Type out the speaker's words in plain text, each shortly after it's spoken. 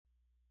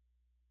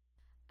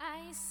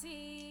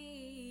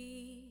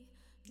see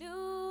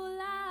new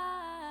life.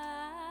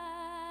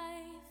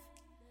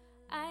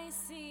 I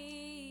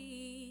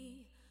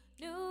see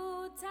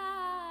new tides.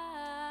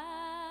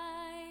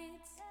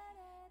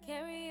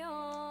 Carry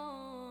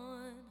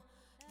on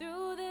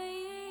through the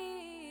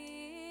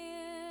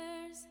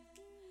years.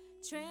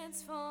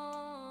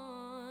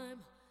 Transform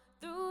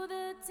through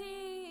the tears.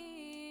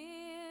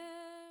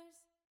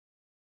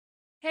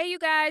 Hey, you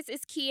guys,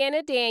 it's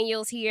Kiana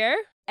Daniels here.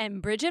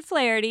 And Bridget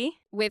Flaherty.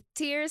 With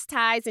Tears,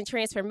 Ties, and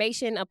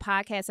Transformation, a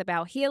podcast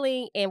about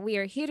healing. And we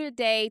are here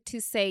today to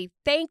say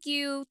thank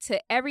you to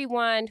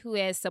everyone who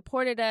has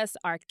supported us,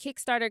 our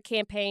Kickstarter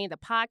campaign, the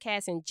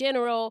podcast in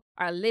general,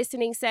 our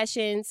listening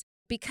sessions,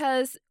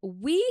 because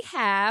we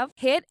have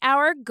hit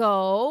our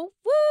goal.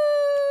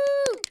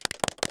 Woo!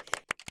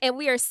 And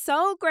we are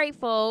so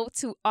grateful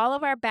to all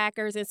of our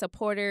backers and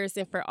supporters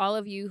and for all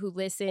of you who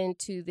listen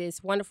to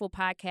this wonderful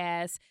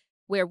podcast,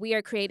 where we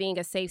are creating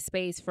a safe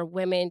space for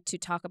women to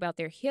talk about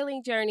their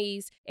healing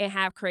journeys and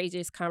have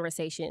courageous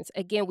conversations.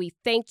 Again, we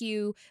thank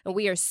you, and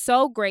we are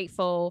so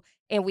grateful,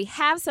 and we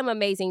have some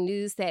amazing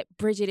news that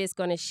Bridget is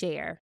going to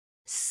share.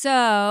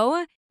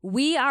 So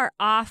we are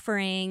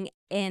offering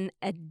an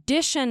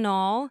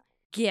additional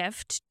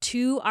gift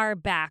to our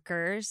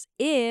backers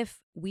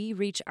if we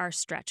reach our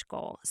stretch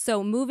goal.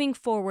 So moving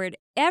forward,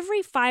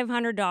 every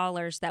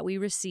 $500 that we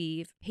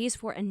receive pays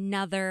for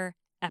another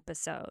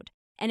episode.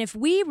 And if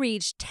we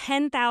reach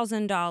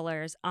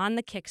 $10,000 on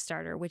the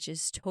Kickstarter, which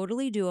is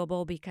totally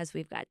doable because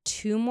we've got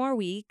 2 more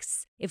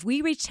weeks, if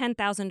we reach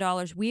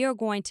 $10,000, we are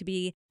going to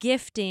be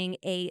gifting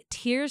a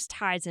Tears,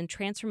 Tides, and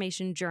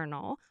Transformation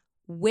journal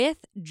with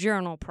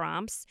journal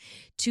prompts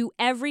to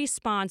every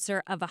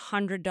sponsor of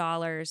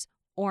 $100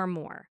 or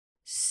more.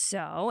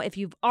 So if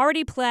you've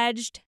already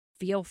pledged,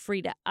 feel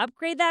free to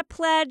upgrade that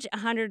pledge,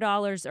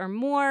 $100 or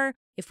more.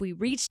 If we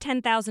reach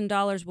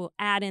 $10,000, we'll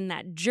add in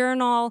that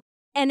journal.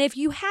 And if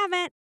you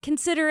haven't,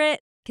 consider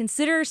it.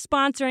 Consider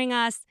sponsoring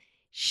us.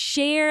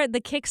 Share the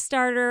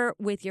Kickstarter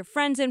with your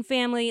friends and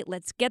family.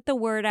 Let's get the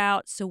word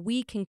out so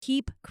we can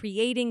keep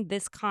creating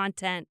this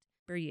content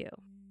for you.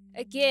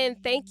 Again,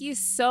 thank you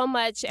so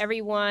much,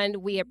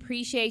 everyone. We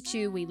appreciate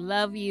you. We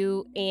love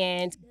you.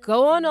 And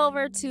go on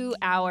over to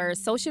our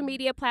social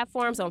media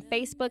platforms on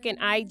Facebook and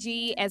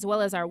IG, as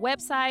well as our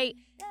website,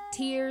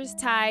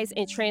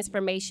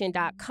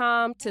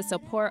 tearstiesandtransformation.com, to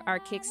support our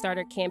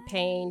Kickstarter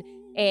campaign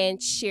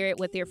and share it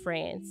with your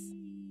friends.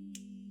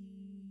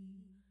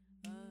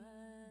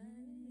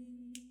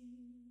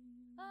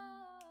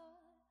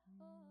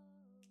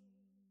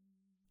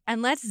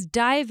 And let's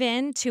dive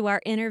into our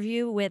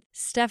interview with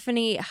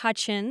Stephanie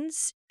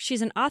Hutchins.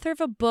 She's an author of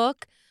a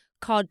book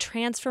called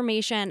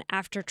Transformation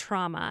After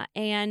Trauma,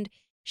 and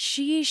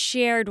she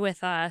shared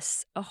with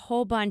us a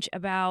whole bunch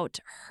about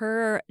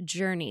her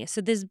journey.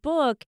 So this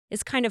book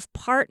is kind of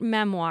part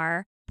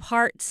memoir,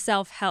 part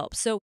self-help.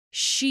 So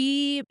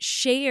she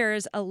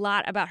shares a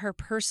lot about her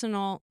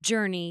personal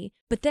journey,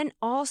 but then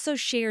also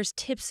shares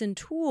tips and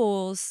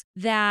tools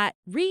that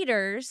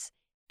readers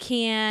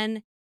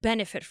can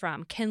benefit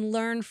from, can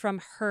learn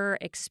from her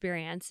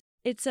experience.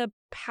 It's a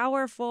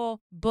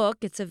powerful book.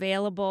 It's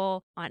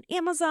available on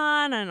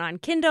Amazon and on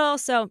Kindle,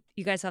 so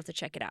you guys have to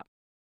check it out.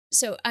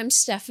 So I'm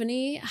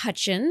Stephanie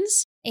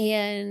Hutchins,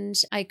 and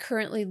I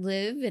currently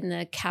live in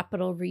the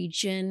Capital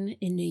Region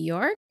in New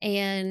York,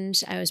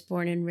 and I was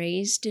born and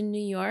raised in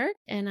New York,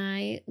 and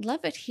I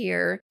love it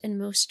here, and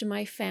most of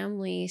my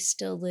family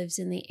still lives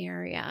in the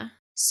area.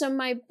 So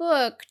my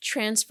book,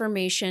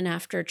 Transformation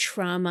After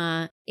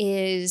Trauma,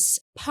 is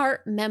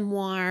part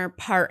memoir,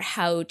 part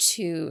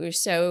how-to.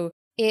 So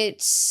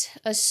it's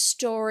a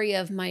story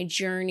of my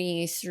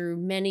journey through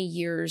many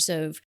years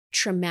of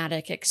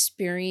traumatic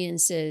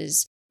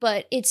experiences.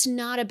 But it's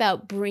not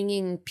about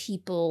bringing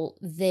people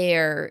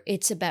there.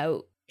 It's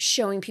about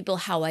showing people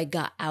how I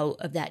got out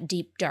of that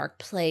deep, dark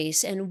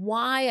place. And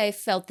why I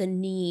felt the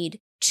need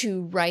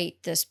to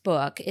write this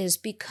book is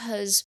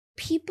because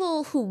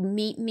people who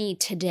meet me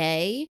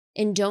today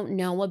and don't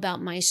know about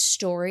my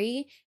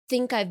story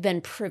think I've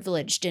been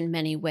privileged in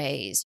many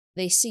ways.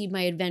 They see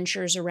my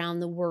adventures around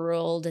the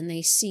world, and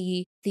they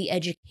see the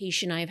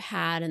education I've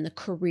had and the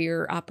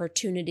career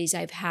opportunities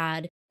I've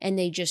had. And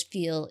they just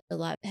feel a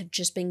lot have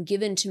just been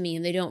given to me,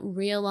 and they don't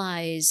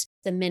realize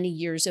the many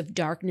years of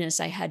darkness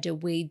I had to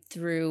wade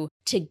through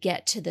to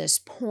get to this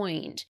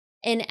point.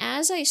 And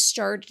as I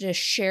started to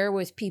share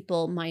with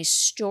people my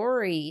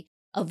story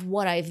of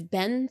what I've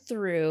been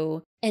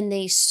through, and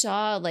they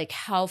saw like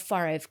how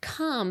far I've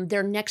come,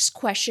 their next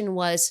question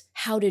was,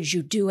 how did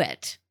you do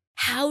it?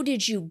 How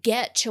did you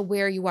get to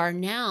where you are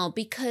now?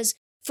 Because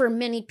for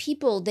many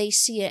people, they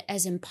see it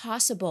as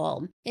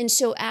impossible. And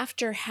so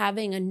after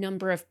having a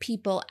number of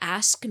people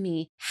ask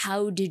me,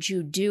 how did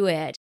you do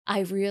it?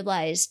 I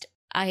realized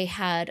I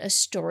had a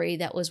story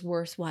that was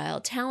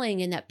worthwhile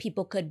telling and that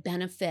people could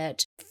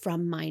benefit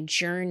from my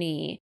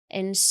journey.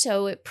 And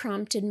so it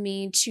prompted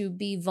me to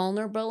be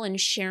vulnerable in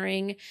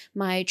sharing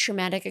my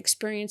traumatic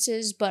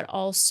experiences, but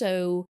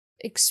also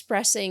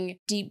expressing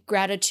deep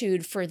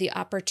gratitude for the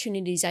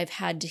opportunities I've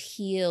had to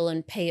heal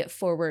and pay it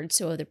forward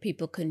so other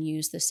people can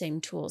use the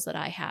same tools that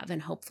I have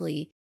and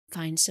hopefully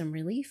find some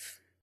relief.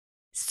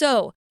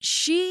 So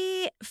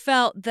she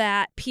felt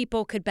that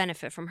people could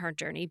benefit from her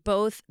journey,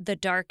 both the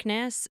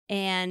darkness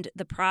and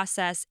the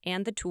process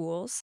and the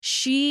tools.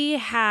 She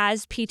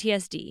has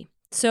PTSD.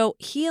 So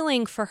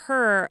healing for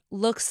her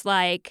looks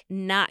like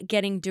not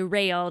getting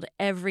derailed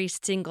every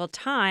single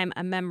time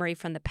a memory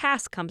from the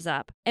past comes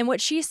up. And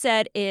what she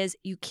said is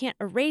you can't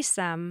erase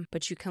them,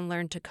 but you can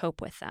learn to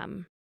cope with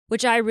them,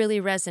 which I really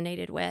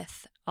resonated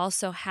with.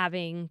 Also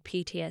having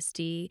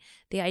PTSD,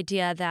 the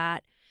idea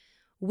that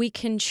we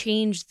can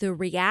change the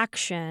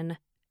reaction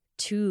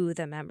to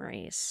the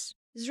memories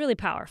is really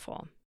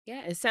powerful.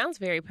 Yeah, it sounds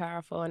very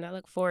powerful, and I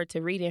look forward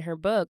to reading her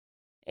book.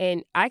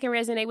 And I can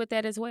resonate with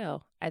that as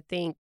well. I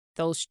think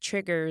those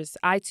triggers,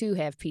 I too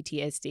have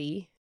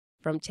PTSD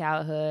from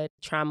childhood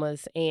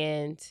traumas,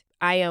 and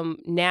I am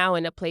now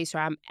in a place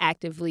where I'm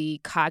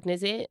actively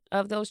cognizant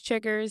of those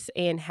triggers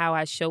and how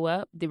I show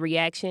up, the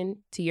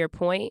reaction to your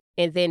point,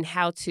 and then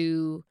how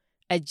to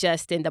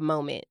adjust in the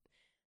moment.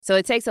 So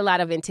it takes a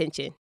lot of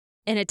intention.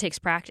 And it takes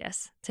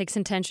practice. It takes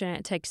intention and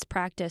it takes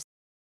practice.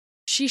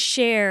 She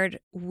shared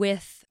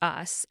with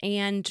us,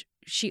 and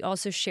she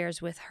also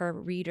shares with her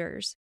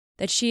readers,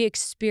 that she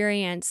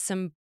experienced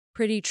some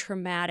pretty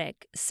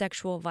traumatic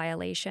sexual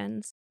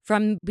violations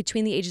from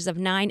between the ages of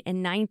 9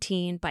 and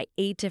 19 by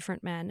 8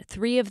 different men.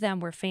 3 of them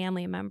were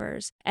family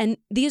members. And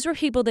these were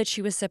people that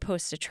she was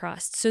supposed to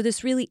trust. So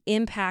this really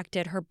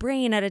impacted her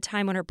brain at a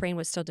time when her brain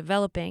was still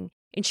developing.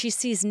 And she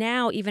sees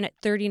now, even at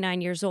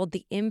 39 years old,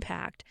 the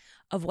impact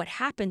of what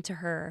happened to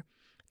her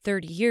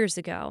 30 years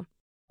ago.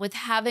 With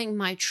having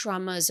my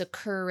traumas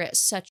occur at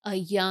such a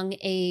young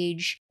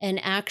age, and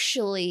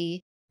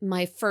actually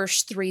my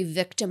first 3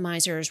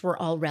 victimizers were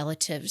all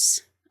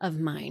relatives of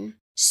mine.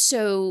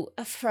 So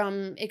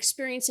from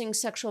experiencing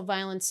sexual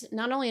violence,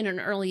 not only at an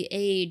early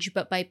age,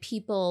 but by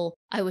people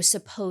I was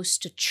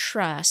supposed to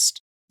trust,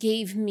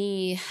 gave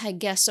me, I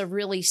guess, a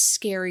really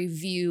scary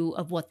view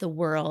of what the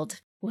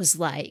world was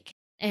like.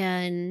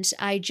 And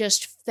I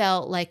just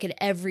felt like at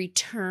every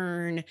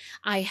turn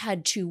I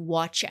had to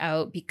watch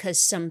out because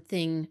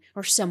something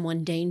or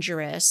someone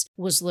dangerous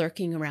was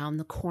lurking around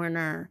the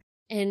corner.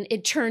 And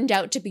it turned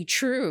out to be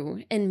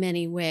true in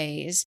many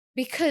ways,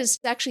 because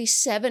actually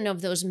 7 of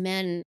those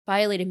men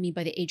violated me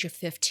by the age of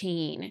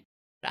 15.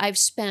 I've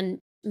spent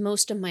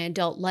most of my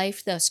adult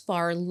life thus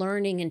far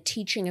learning and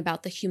teaching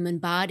about the human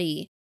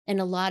body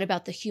and a lot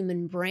about the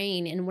human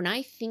brain. And when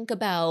I think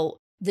about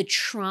the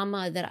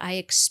trauma that I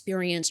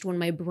experienced when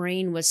my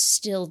brain was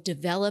still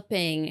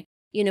developing,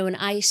 and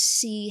I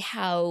see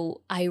how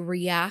I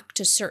react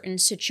to certain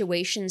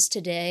situations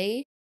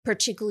today,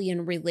 particularly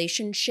in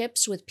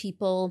relationships with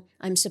people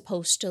I'm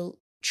supposed to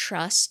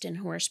trust and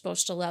who are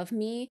supposed to love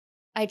me,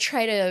 I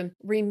try to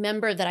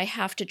remember that I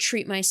have to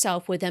treat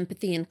myself with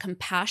empathy and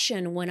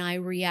compassion when I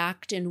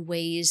react in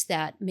ways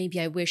that maybe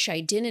I wish I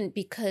didn't,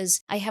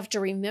 because I have to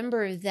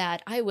remember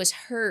that I was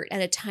hurt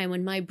at a time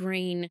when my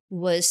brain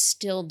was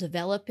still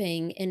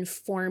developing and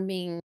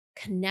forming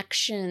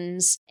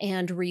connections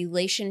and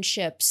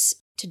relationships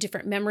to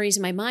different memories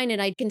in my mind.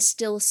 And I can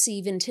still see,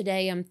 even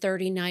today, I'm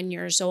 39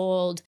 years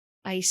old,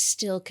 I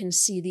still can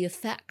see the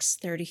effects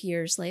 30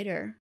 years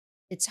later.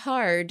 It's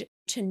hard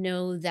to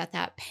know that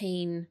that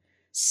pain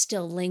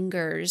still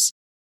lingers.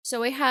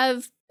 So I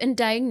have been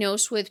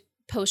diagnosed with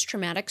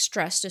post-traumatic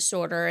stress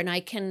disorder, and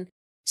I can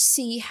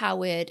see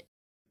how it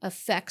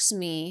affects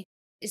me.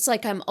 It's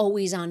like I'm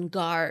always on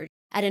guard.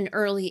 At an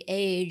early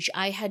age,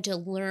 I had to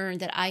learn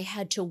that I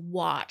had to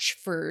watch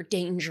for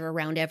danger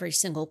around every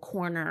single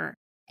corner.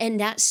 And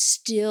that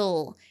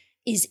still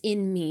is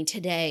in me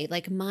today.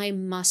 Like, my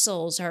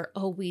muscles are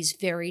always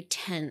very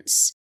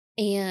tense.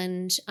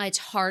 And it's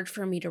hard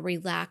for me to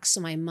relax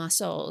my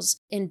muscles.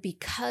 And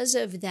because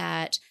of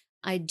that,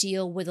 I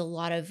deal with a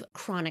lot of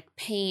chronic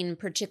pain,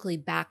 particularly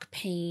back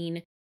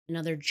pain and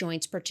other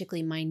joints,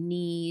 particularly my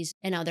knees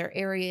and other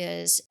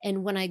areas.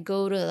 And when I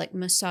go to like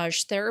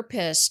massage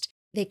therapist,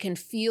 they can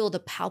feel the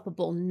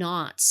palpable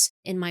knots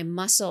in my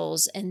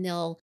muscles, and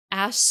they'll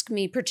ask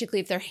me,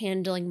 particularly if they're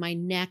handling my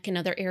neck and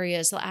other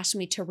areas, they'll ask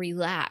me to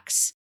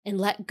relax and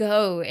let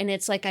go. And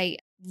it's like I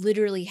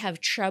literally have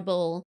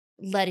trouble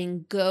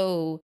letting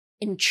go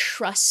and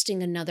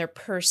trusting another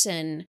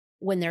person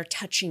when they're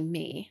touching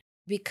me,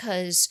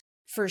 because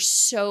for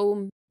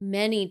so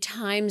many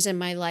times in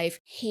my life,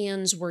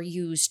 hands were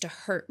used to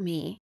hurt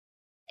me.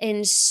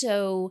 And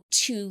so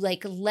to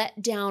like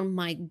let down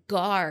my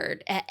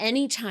guard at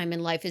any time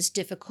in life is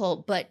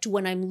difficult, but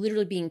when I'm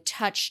literally being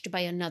touched by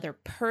another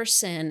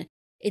person,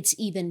 it's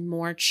even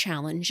more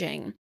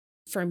challenging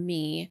for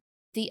me.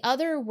 The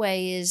other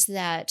way is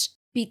that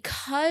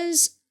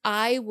because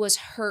I was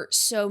hurt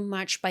so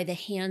much by the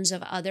hands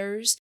of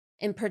others,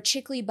 and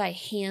particularly by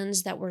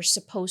hands that were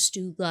supposed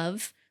to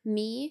love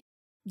me,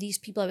 these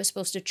people I was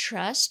supposed to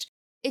trust,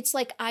 it's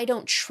like I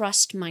don't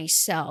trust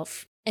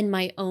myself and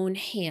my own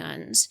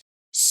hands.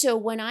 So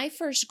when I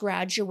first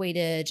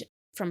graduated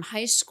from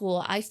high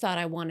school, I thought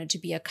I wanted to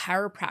be a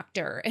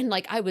chiropractor. And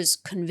like, I was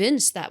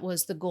convinced that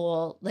was the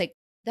goal. Like,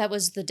 that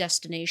was the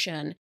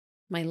destination,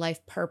 my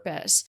life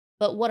purpose.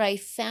 But what I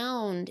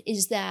found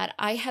is that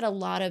I had a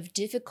lot of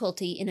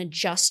difficulty in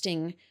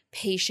adjusting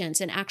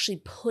patients and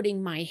actually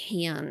putting my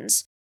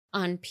hands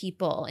on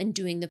people and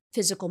doing the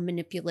physical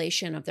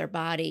manipulation of their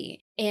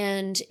body.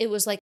 And it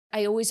was like,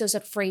 I always was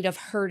afraid of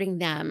hurting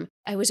them.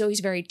 I was always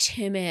very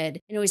timid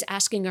and always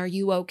asking, are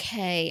you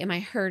okay? Am I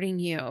hurting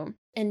you?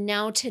 And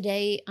now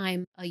today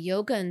I'm a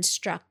yoga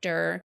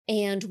instructor.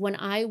 And when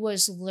I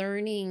was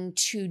learning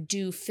to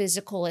do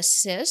physical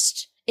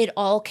assist, it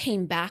all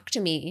came back to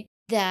me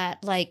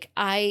that like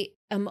I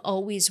am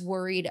always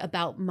worried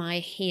about my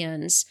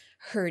hands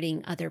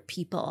hurting other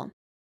people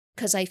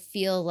because I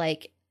feel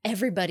like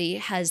everybody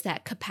has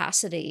that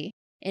capacity.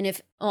 And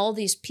if all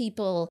these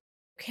people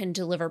can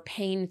deliver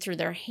pain through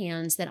their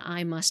hands, then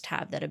I must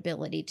have that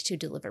ability to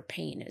deliver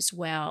pain as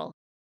well.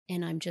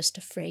 And I'm just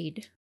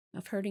afraid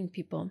of hurting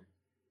people.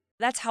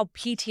 That's how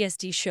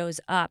PTSD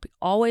shows up,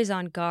 always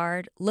on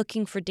guard,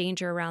 looking for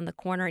danger around the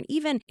corner. And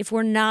even if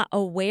we're not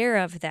aware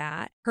of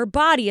that, her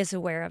body is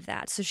aware of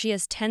that. So she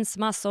has tense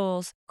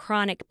muscles,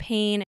 chronic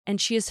pain,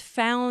 and she has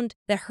found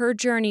that her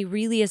journey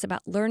really is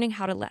about learning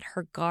how to let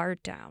her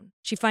guard down.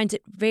 She finds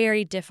it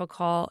very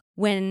difficult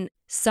when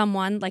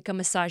someone like a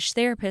massage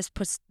therapist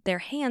puts their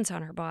hands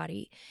on her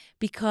body,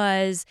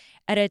 because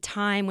at a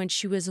time when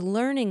she was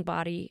learning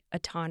body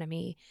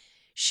autonomy,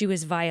 she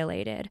was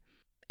violated.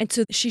 And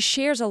so she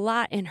shares a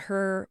lot in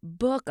her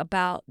book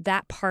about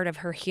that part of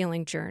her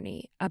healing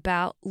journey,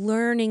 about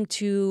learning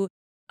to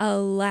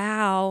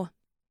allow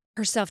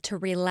herself to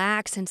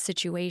relax in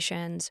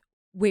situations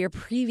where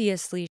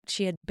previously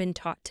she had been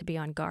taught to be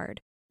on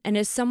guard. And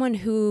as someone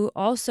who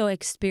also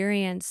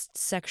experienced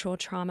sexual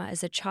trauma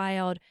as a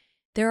child,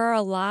 there are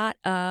a lot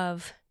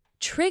of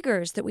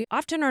triggers that we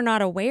often are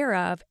not aware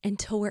of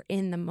until we're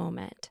in the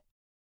moment.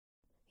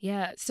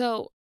 Yeah.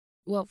 So,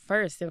 well,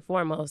 first and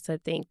foremost, I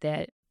think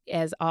that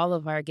as all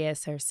of our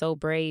guests are so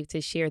brave to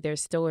share their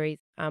stories,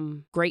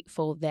 I'm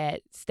grateful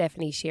that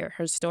Stephanie shared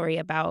her story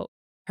about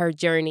her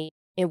journey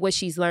and what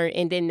she's learned,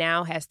 and then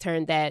now has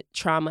turned that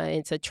trauma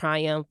into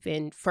triumph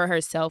and for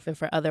herself and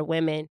for other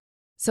women.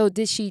 So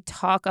did she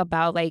talk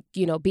about, like,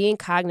 you know, being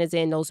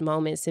cognizant in those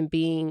moments and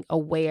being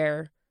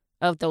aware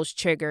of those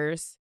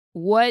triggers?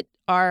 What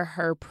are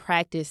her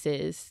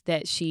practices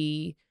that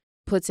she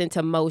puts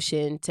into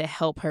motion to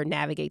help her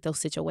navigate those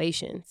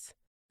situations?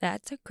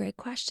 That's a great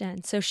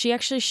question. So she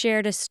actually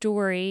shared a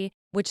story,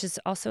 which is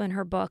also in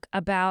her book,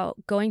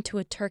 about going to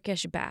a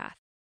Turkish bath.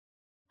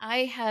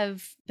 I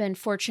have been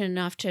fortunate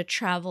enough to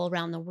travel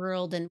around the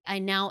world, and I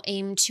now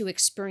aim to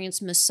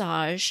experience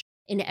massage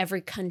in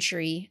every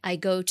country I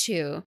go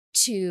to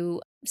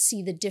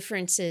see the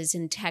differences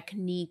in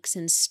techniques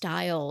and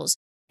styles.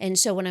 And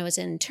so when I was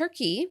in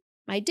Turkey,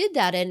 I did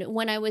that. And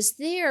when I was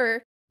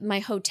there, my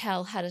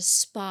hotel had a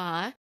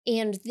spa.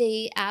 And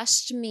they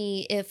asked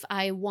me if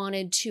I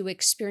wanted to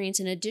experience,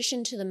 in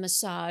addition to the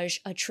massage,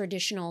 a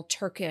traditional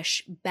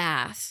Turkish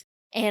bath.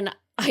 And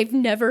I've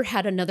never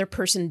had another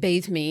person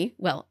bathe me,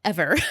 well,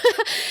 ever.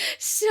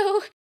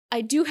 So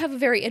I do have a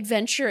very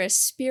adventurous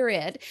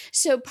spirit.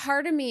 So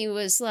part of me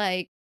was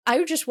like,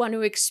 I just want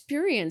to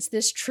experience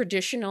this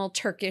traditional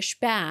Turkish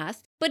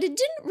bath. But it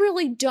didn't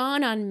really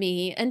dawn on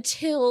me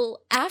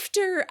until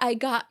after I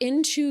got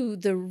into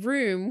the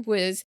room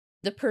with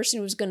the person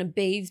who was going to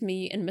bathe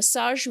me and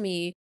massage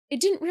me. It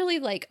didn't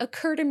really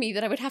occur to me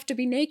that I would have to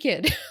be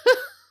naked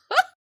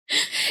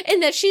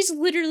and that she's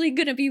literally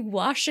going to be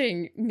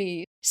washing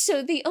me.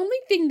 So the only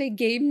thing they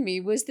gave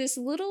me was this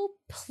little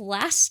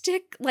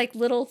plastic,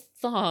 little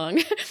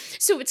thong.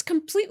 So it's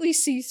completely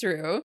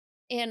see-through.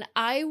 And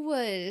I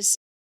was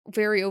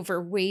very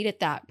overweight at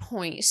that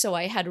point. So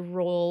I had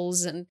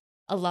rolls and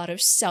a lot of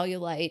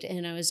cellulite,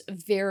 and I was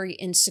very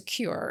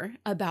insecure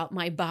about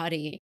my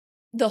body.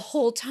 The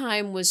whole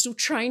time was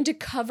trying to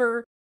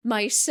cover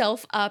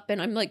myself up,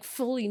 and I'm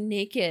fully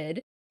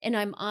naked, and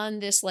I'm on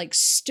this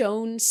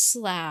stone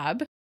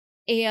slab,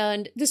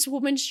 and this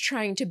woman's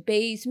trying to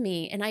bathe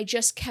me, and I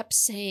just kept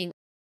saying,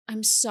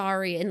 I'm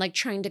sorry, and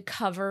trying to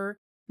cover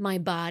my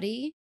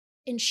body.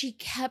 And she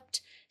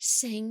kept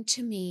saying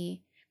to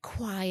me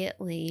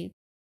quietly,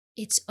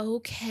 it's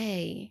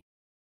okay.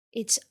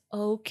 It's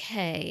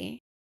okay.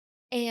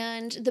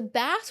 And the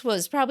bath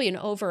was probably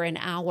over an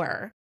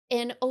hour.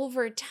 And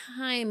over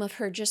time of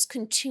her just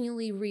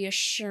continually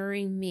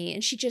reassuring me,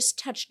 and she just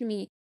touched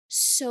me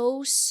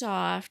so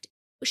soft.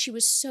 She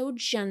was so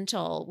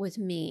gentle with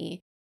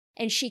me.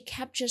 And she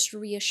kept just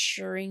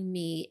reassuring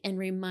me and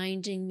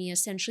reminding me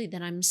essentially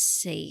that I'm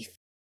safe.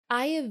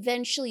 I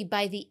eventually,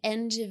 by the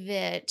end of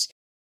it,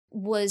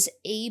 was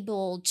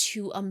able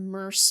to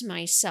immerse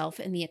myself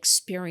in the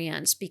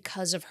experience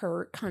because of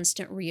her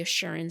constant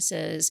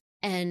reassurances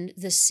and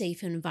the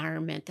safe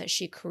environment that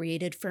she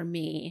created for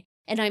me.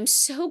 And I'm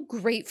so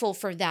grateful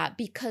for that,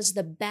 because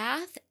the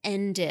bath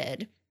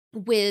ended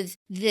with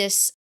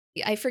this,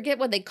 I forget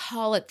what they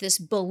call it, this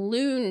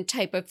balloon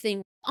type of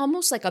thing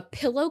almost like a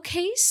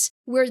pillowcase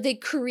where they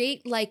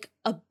create like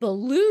a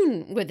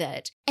balloon with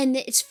it, and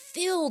it's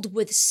filled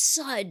with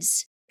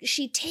suds.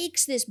 She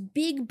takes this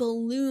big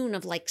balloon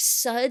of like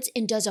suds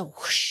and does a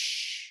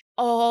whoosh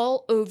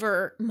all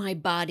over my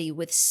body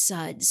with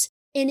suds.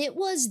 And it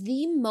was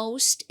the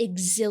most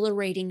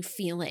exhilarating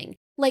feeling.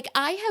 Like,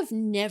 I have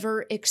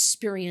never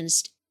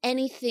experienced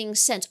anything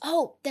since.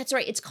 Oh, that's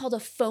right. It's called a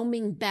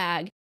foaming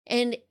bag.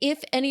 And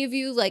if any of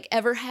you like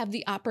ever have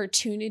the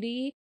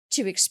opportunity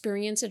to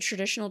experience a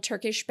traditional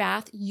Turkish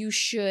bath, you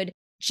should,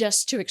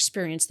 just to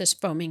experience this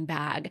foaming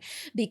bag,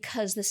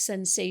 because the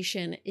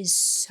sensation is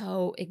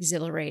so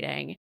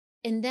exhilarating.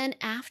 And then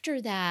after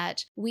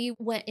that, we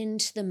went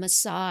into the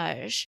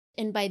massage.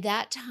 And by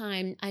that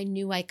time, I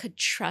knew I could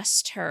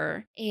trust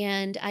her.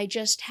 And I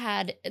just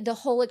had, the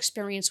whole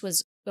experience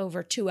was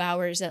over 2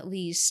 hours at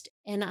least.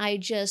 And I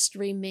just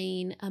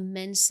remain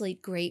immensely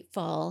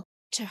grateful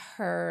to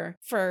her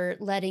for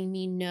letting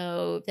me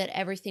know that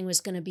everything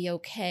was going to be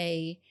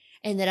okay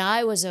and that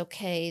I was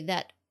okay,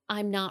 that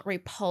I'm not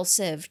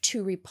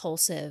too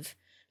repulsive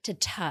to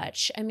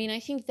touch. I mean, I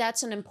think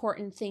that's an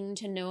important thing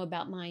to know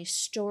about my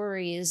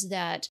story, is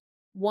that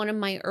one of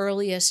my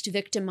earliest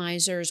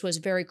victimizers was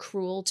very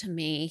cruel to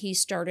me. He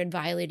started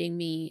violating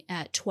me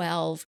at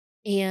 12,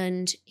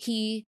 and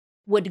he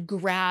would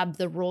grab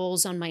the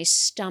rolls on my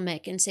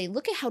stomach and say,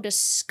 "Look at how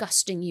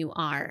disgusting you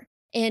are.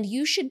 And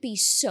you should be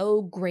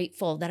so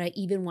grateful that I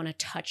even want to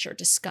touch your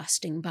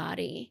disgusting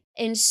body."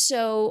 And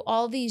so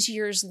all these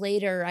years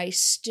later, I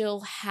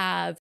still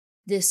have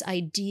this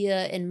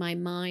idea in my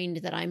mind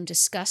that I'm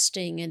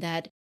disgusting and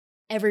that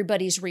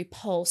everybody's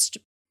repulsed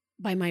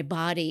by my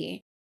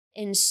body.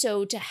 And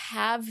so to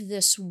have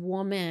this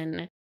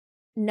woman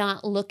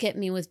not look at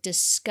me with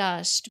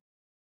disgust,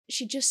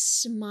 she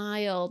just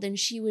smiled, and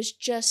she was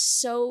just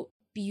so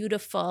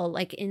beautiful,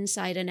 like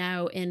inside and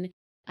out. And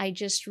I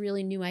just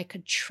really knew I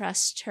could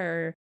trust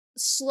her.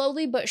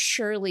 Slowly but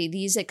surely,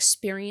 these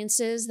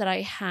experiences that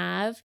I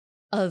have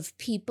of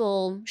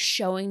people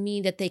showing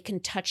me that they can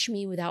touch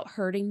me without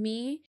hurting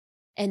me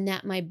and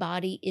that my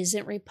body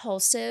isn't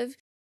repulsive,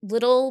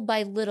 little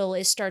by little,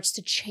 it starts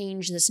to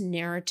change this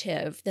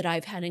narrative that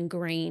I've had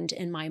ingrained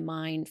in my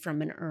mind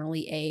from an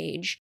early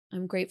age.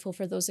 I'm grateful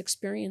for those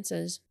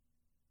experiences.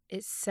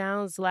 It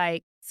sounds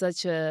like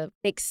such a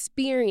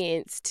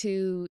experience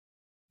to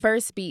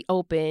first be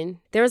open.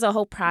 There was a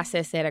whole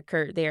process that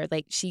occurred there.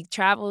 Like, she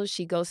travels,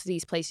 she goes to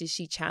these places,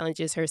 she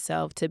challenges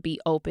herself to be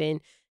open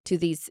to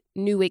these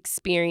new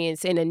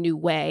experience in a new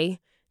way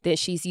than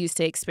she's used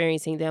to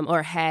experiencing them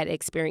or had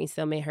experienced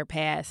them in her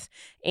past.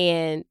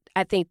 And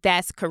I think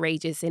that's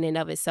courageous in and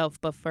of itself,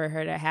 but for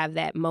her to have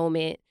that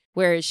moment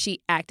where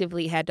she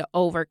actively had to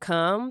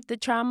overcome the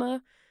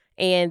trauma,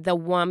 and the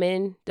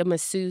woman, the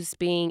masseuse,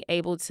 being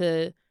able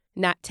to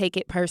not take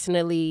it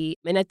personally.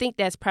 And I think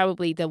that's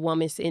probably the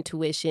woman's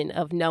intuition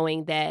of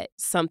knowing that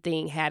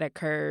something had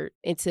occurred,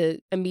 and to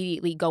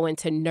immediately go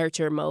into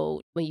nurture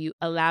mode when you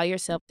allow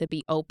yourself to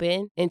be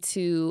open and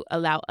to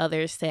allow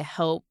others to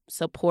help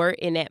support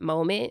in that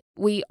moment.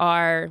 We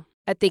are,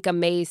 I think,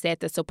 amazed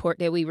at the support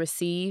that we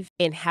receive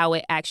and how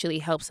it actually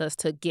helps us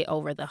to get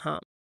over the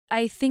hump.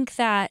 I think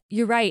that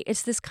you're right.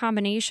 It's this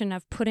combination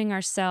of putting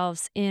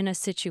ourselves in a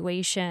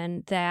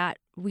situation that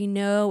we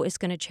know is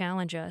going to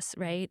challenge us,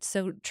 right?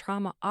 So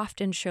trauma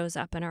often shows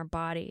up in our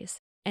bodies.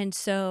 And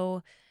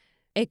so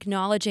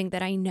acknowledging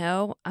that I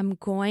know I'm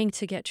going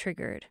to get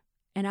triggered,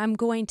 and I'm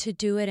going to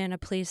do it in a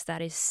place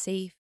that is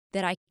safe,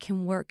 that I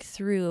can work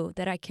through,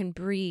 that I can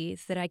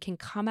breathe, that I can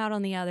come out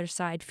on the other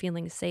side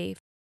feeling safe.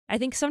 I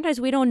think sometimes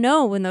we don't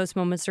know when those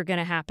moments are going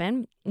to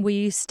happen.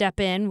 We step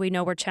in, we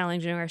know we're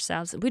challenging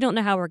ourselves. We don't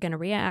know how we're going to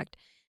react.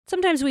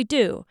 Sometimes we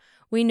do.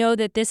 We know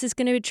that this is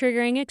going to be a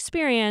triggering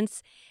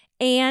experience,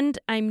 and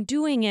I'm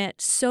doing it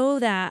so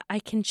that I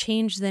can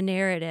change the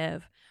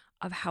narrative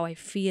of how I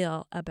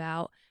feel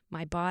about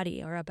my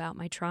body or about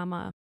my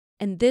trauma.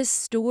 And this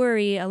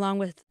story, along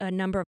with a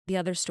number of the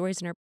other stories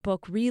in our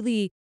book,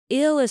 really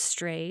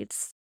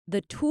illustrates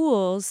the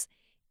tools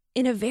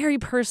in a very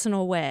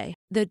personal way.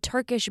 The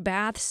Turkish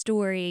bath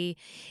story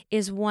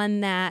is one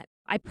that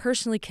I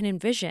personally can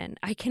envision.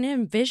 I can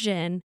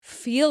envision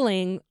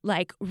feeling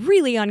like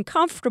really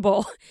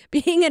uncomfortable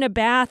being in a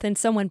bath and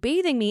someone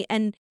bathing me,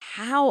 and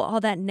how all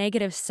that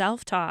negative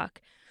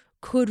self-talk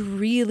could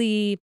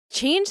really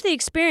change the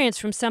experience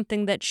from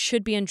something that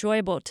should be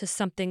enjoyable to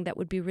something that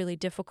would be really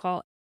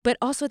difficult. But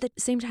also at the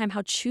same time,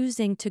 how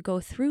choosing to go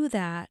through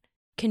that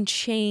can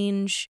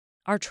change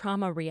our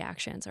trauma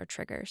reactions, our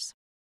triggers.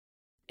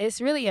 It's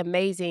really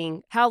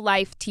amazing how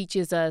life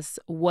teaches us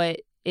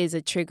what is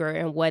a trigger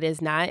and what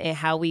is not, and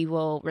how we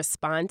will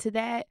respond to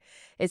that.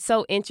 It's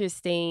so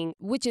interesting,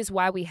 which is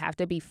why we have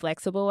to be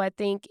flexible, I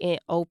think, and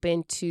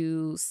open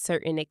to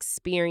certain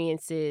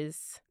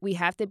experiences. We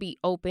have to be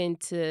open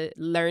to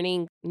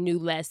learning new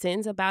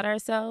lessons about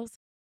ourselves.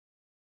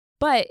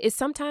 But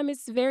sometimes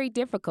it's very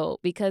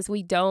difficult because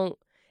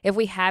if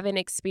we haven't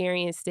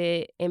experienced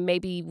it, and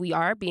maybe we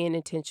are being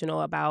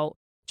intentional about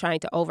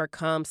trying to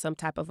overcome some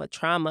type of a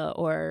trauma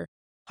or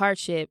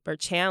hardship or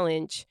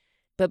challenge,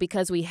 But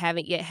because we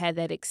haven't yet had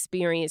that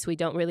experience, we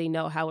don't really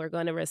know how we're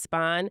going to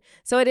respond.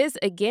 So it is,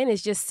 again,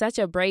 it's just such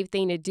a brave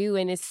thing to do.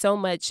 And it's so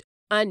much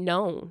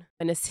unknown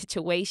in a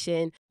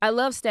situation. I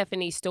love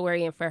Stephanie's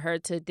story, and for her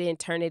to then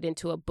turn it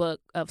into a book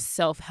of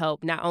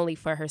self-help, not only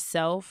for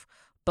herself,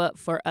 but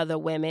for other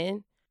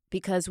women,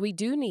 because we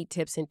do need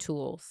tips and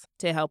tools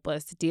to help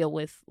us deal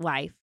with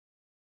life.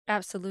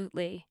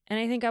 Absolutely. And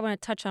I think I want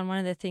to touch on one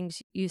of the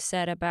things you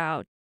said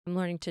about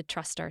learning to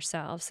trust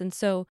ourselves. And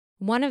so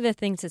one of the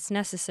things that's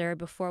necessary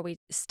before we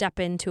step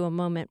into a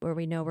moment where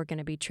we know we're going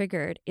to be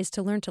triggered is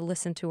to learn to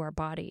listen to our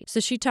body. So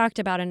she talked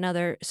about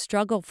another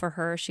struggle for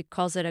her. She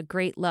calls it a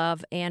great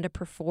love and a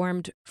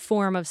performed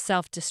form of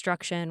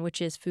self-destruction, which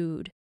is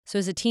food. So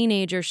as a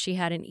teenager, she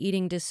had an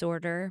eating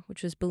disorder,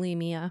 which was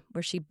bulimia,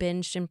 where she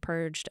binged and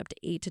purged up to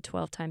 8 to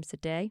 12 times a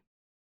day.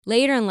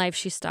 Later in life,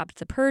 she stopped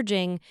the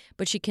purging,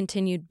 but she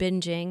continued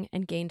binging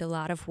and gained a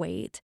lot of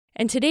weight.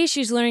 And today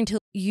she's learning to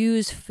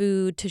use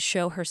food to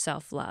show her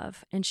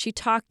self-love. And she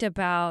talked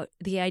about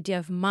the idea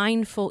of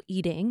mindful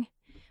eating,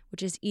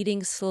 which is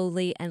eating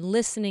slowly and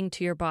listening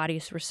to your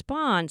body's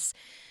response,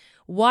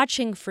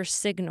 watching for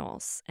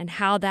signals and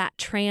how that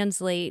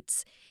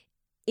translates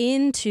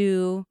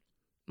into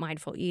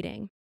mindful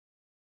eating.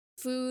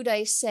 Food,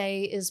 I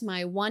say, is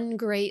my one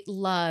great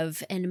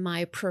love and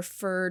my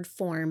preferred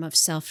form of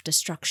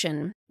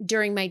self-destruction.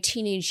 During my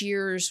teenage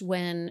years,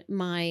 when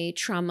my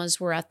traumas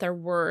were at their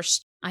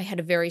worst, I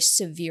had a very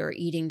severe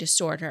eating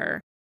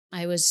disorder.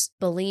 I was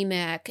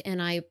bulimic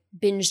and I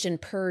binged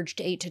and purged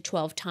 8 to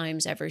 12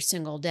 times every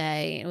single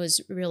day. It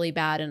was really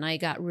bad and I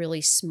got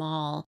really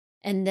small.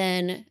 And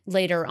then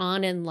later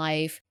on in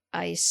life,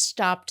 I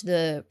stopped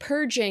the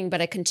purging,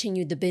 but I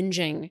continued the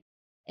binging.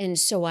 And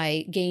so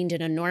I gained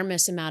an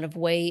enormous amount of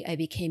weight. I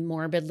became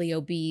morbidly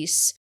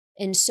obese.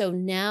 And so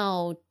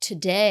now,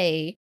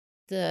 today,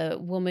 the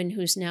woman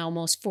who's now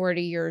almost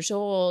 40 years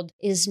old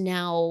is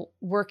now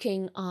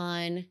working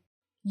on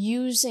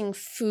using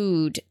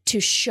food to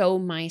show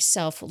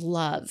myself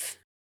love.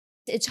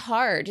 It's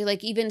hard.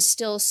 Like, even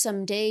still,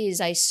 some days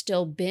I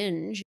still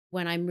binge.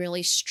 When I'm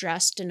really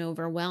stressed and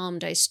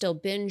overwhelmed, I still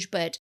binge.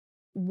 But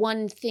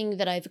one thing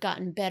that I've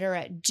gotten better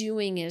at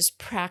doing is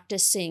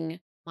practicing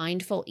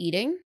mindful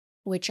eating,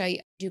 which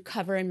I do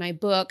cover in my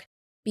book,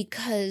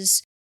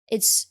 because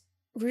it's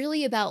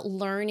really about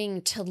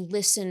learning to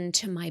listen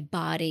to my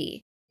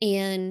body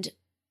and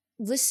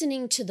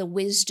listening to the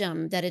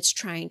wisdom that it's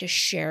trying to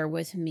share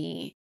with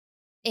me.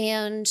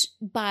 And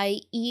by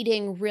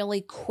eating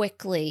really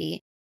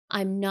quickly,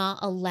 I'm not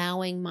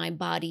allowing my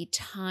body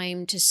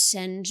time to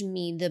send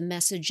me the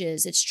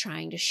messages it's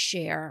trying to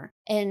share.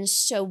 And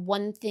so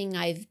one thing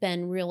I've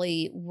been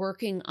really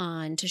working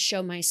on to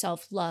show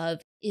myself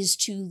love is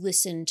to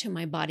listen to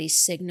my body's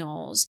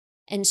signals.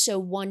 And so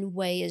one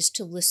way is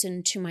to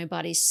listen to my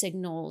body's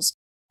signals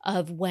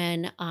of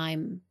when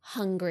I'm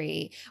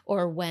hungry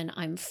or when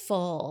I'm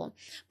full.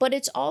 But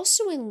it's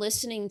also in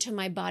listening to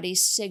my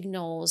body's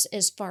signals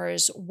as far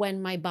as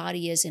when my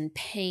body is in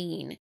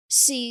pain.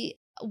 See,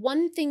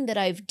 one thing that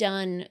I've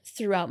done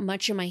throughout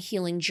much of my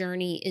healing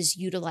journey is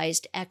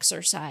utilized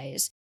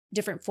exercise,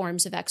 different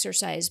forms of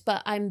exercise,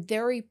 but I'm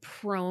very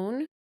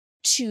prone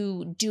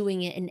to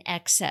doing it in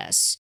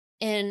excess.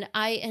 And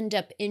I end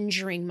up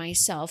injuring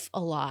myself a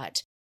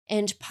lot.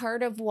 And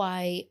part of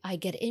why I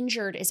get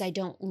injured is I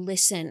don't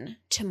listen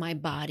to my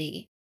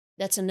body.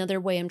 That's another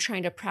way I'm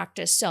trying to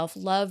practice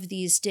self-love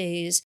these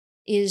days,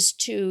 is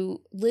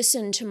to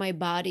listen to my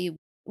body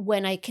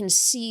when I can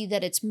see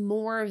that it's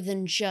more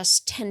than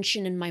just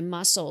tension in my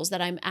muscles,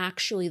 that I'm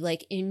actually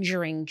like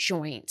injuring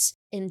joints,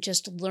 and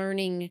just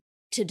learning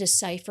to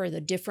decipher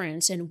the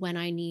difference and when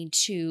I need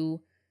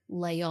to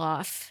lay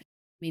off,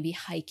 maybe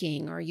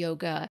hiking or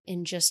yoga,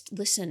 and just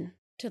listen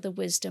to the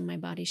wisdom my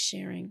body's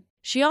sharing.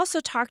 She also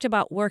talked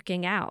about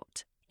working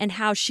out and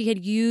how she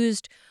had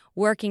used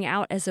working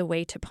out as a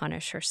way to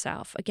punish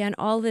herself. Again,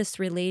 all this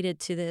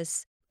related to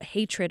this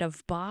hatred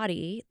of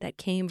body that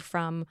came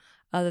from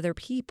other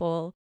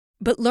people,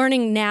 but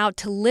learning now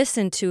to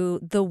listen to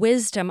the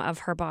wisdom of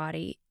her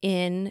body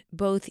in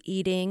both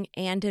eating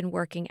and in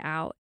working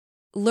out,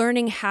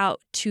 learning how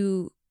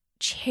to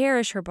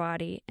cherish her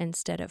body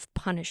instead of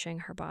punishing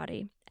her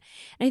body.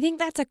 And I think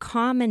that's a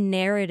common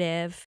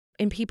narrative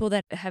in people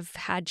that have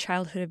had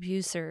childhood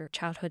abuse or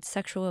childhood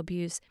sexual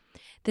abuse,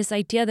 this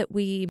idea that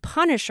we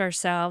punish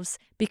ourselves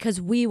because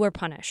we were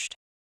punished.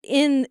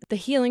 In the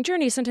healing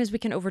journey, sometimes we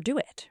can overdo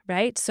it,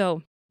 right?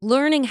 So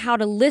learning how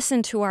to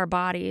listen to our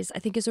bodies, I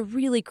think, is a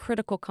really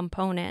critical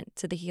component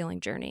to the healing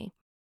journey.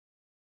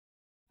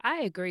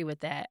 I agree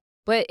with that.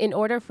 But in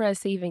order for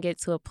us to even get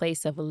to a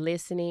place of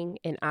listening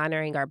and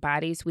honoring our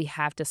bodies, we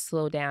have to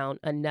slow down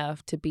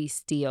enough to be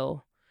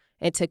still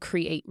and to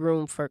create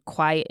room for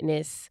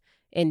quietness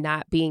and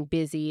not being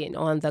busy and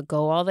on the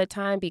go all the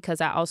time. Because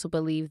I also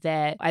believe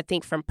that, I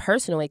think from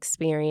personal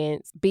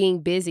experience,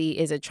 being busy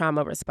is a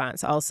trauma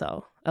response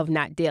also of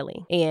not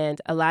dealing.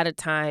 And a lot of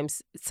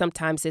times,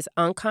 sometimes it's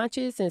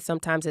unconscious and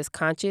sometimes it's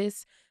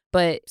conscious.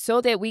 But so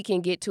that we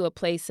can get to a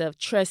place of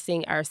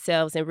trusting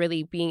ourselves and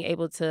really being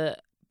able to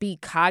be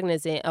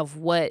cognizant of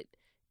what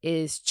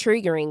is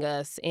triggering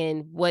us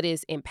and what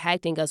is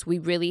impacting us, we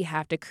really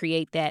have to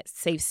create that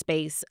safe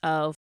space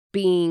of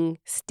being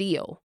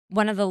still.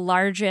 One of the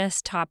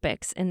largest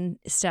topics in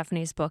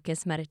Stephanie's book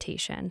is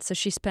meditation. So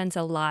she spends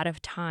a lot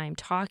of time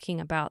talking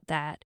about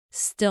that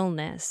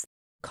stillness,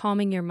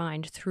 calming your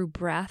mind through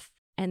breath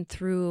and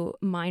through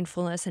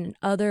mindfulness and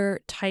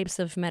other types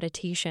of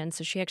meditation.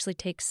 So she actually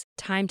takes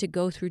time to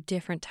go through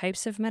different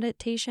types of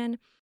meditation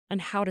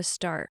and how to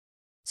start.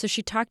 So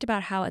she talked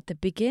about how at the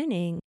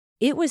beginning,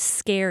 it was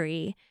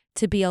scary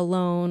to be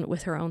alone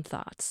with her own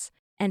thoughts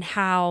and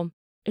how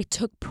it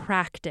took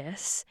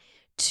practice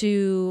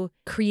to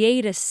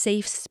create a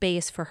safe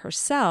space for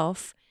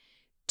herself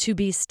to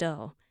be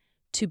still,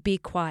 to be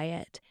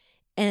quiet.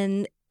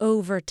 And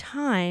over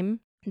time,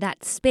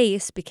 that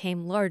space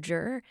became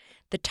larger.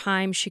 The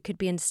time she could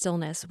be in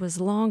stillness was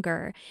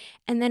longer.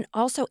 And then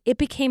also it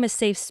became a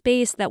safe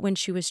space that when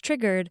she was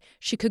triggered,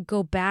 she could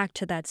go back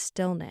to that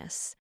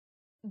stillness.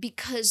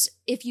 Because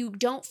if you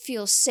don't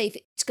feel safe,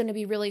 it's going to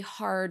be really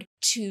hard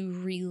to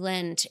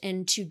relent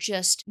and to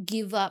just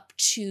give up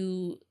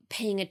to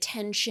paying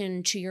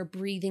attention to your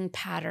breathing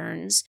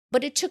patterns.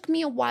 But it took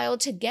me a while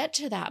to get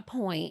to that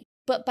point.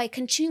 But by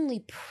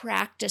continually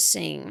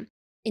practicing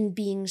in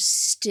being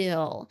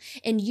still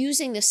and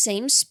using the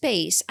same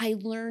space, I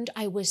learned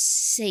I was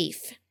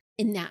safe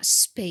in that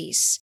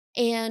space.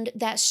 And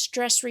that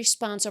stress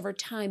response over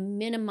time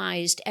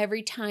minimized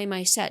every time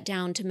I sat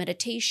down to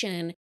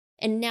meditation.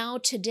 And now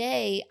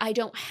today, I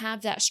don't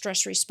have that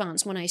stress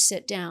response when I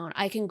sit down.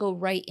 I can go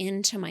right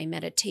into my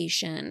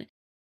meditation.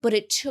 But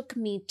it took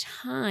me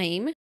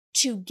time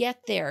to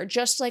get there,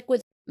 just like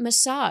with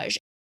massage.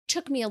 It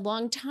took me a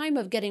long time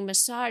of getting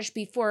massage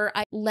before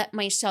I let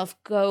myself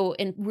go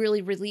and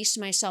really release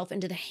myself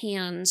into the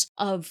hands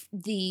of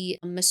the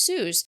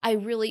masseuse. I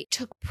really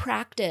took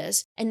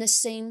practice. And the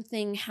same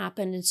thing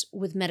happens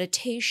with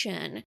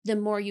meditation. The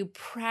more you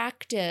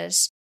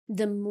practice,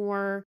 the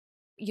more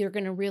you're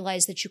going to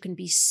realize that you can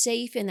be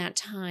safe in that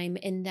time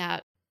and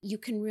that you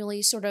can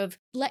really sort of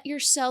let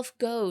yourself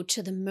go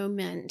to the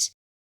moment.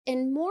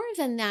 And more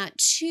than that,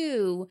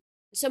 too,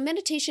 so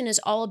meditation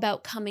is all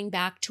about coming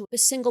back to a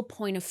single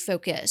point of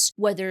focus,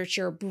 whether it's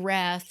your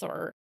breath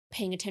or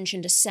paying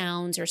attention to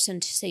sounds or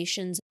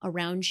sensations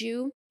around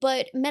you.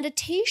 But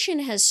meditation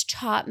has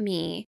taught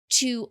me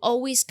to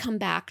always come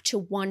back to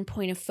one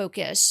point of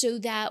focus so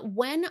that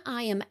when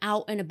I am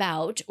out and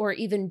about or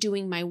even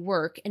doing my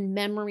work and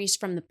memories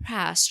from the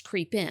past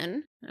creep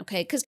in,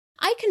 okay, because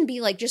I can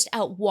be like just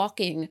out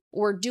walking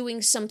or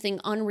doing something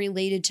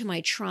unrelated to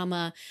my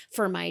trauma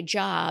for my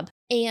job.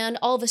 And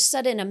all of a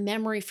sudden a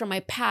memory from my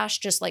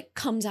past just like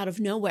comes out of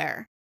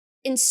nowhere.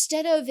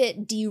 Instead of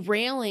it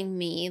derailing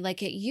me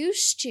like it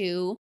used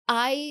to,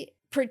 I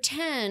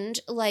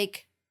pretend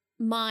like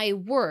my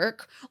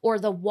work or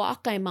the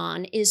walk I'm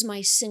on is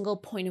my single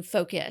point of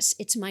focus.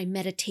 It's my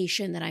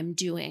meditation that I'm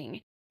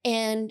doing.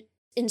 And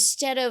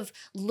instead of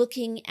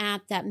looking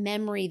at that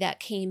memory that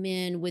came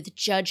in with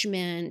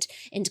judgment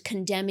and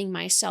condemning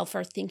myself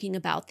for thinking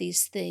about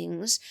these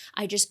things,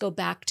 I just go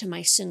back to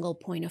my single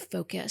point of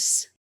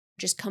focus.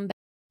 Just come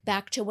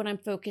back to what I'm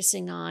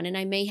focusing on. And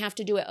I may have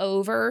to do it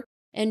over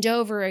and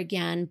over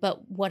again,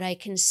 but what I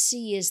can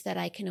see is that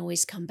I can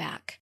always come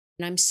back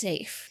and I'm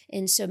safe.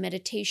 And so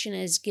meditation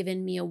has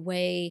given me a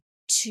way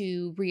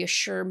to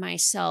reassure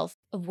myself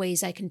of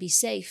ways I can be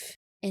safe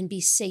and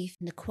be safe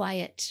in the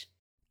quiet.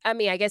 I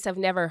mean, I guess I've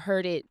never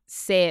heard it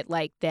said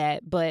like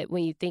that, but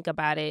when you think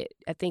about it,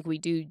 I think we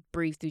do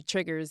breathe through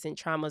triggers and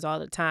traumas all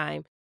the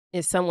time.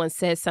 If someone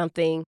says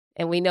something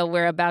and we know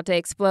we're about to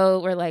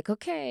explode, we're like,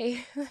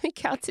 okay, let me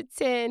count to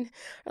 10.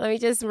 Or let me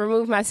just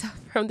remove myself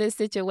from this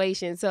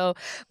situation. So,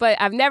 but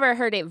I've never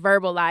heard it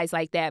verbalized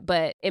like that,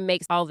 but it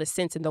makes all the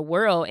sense in the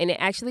world. And it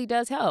actually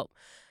does help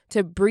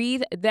to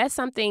breathe. That's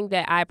something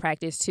that I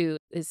practice too.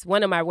 It's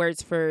one of my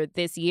words for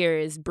this year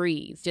is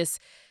breathe. Just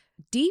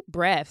deep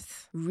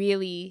breaths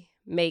really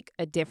make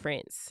a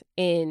difference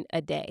in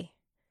a day.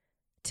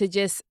 To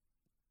just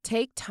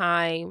take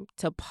time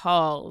to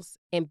pause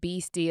and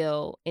be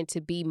still and to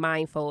be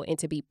mindful and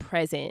to be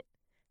present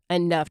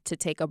enough to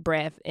take a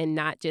breath and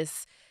not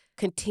just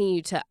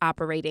continue to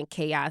operate in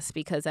chaos,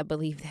 because I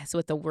believe that's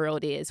what the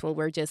world is when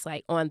we're just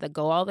like on the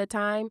go all the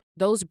time.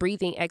 Those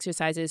breathing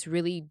exercises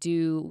really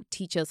do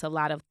teach us a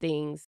lot of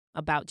things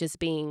about just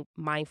being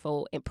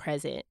mindful and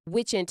present,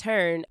 which in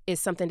turn is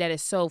something that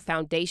is so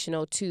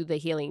foundational to the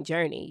healing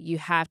journey. You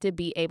have to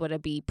be able to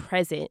be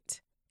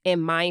present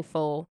and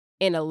mindful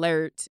and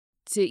alert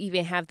to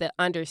even have the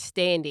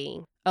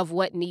understanding of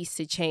what needs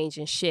to change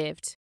and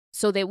shift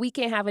so that we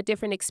can have a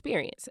different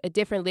experience, a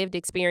different lived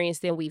experience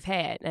than we've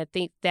had. And I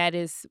think that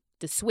is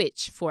the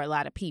switch for a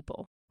lot of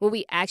people, when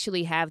we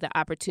actually have the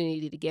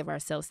opportunity to give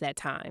ourselves that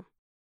time.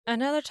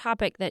 Another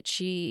topic that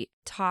she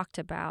talked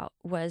about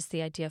was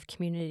the idea of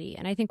community.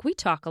 And I think we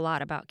talk a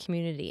lot about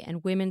community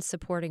and women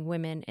supporting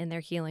women in their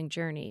healing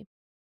journey.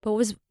 But what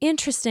was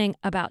interesting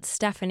about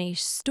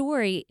Stephanie's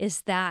story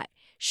is that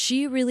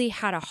she really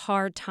had a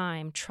hard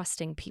time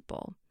trusting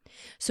people.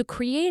 So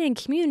creating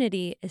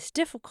community is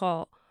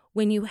difficult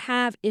when you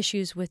have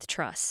issues with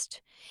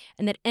trust,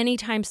 and that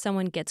anytime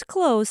someone gets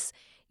close,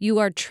 you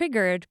are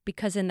triggered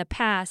because in the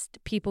past,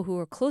 people who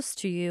were close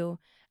to you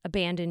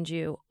abandoned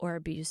you or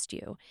abused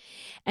you.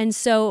 And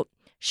so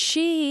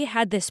she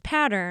had this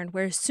pattern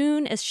where as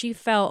soon as she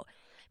felt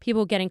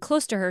people getting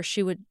close to her,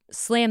 she would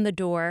slam the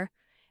door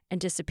and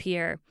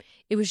disappear.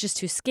 It was just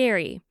too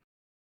scary.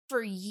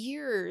 For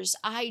years,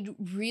 I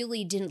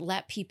really didn't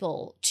let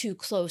people too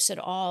close at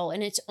all.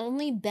 And it's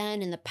only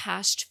been in the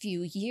past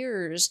few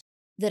years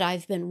that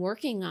I've been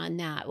working on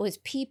that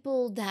with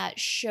people that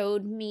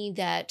showed me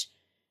that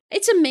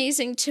it's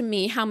amazing to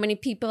me how many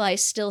people I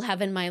still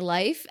have in my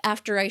life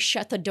after I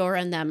shut the door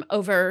on them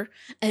over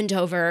and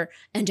over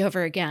and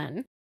over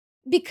again.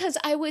 Because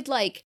I would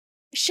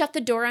shut the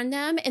door on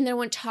them and then I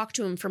wouldn't talk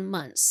to them for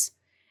months.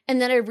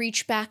 And then I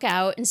reach back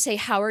out and say,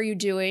 how are you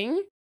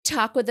doing?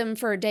 Talk with them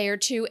for a day or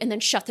two and then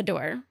shut the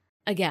door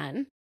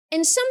again.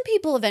 And some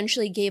people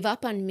eventually gave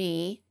up on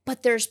me,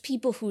 but there's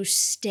people who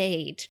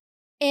stayed.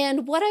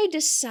 And what I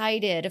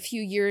decided a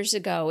few years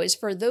ago is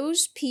for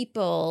those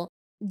people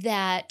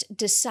that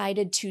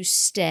decided to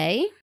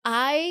stay,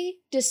 I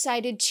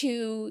decided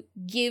to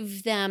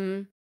give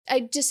them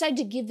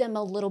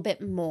a little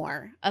bit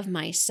more of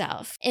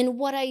myself. And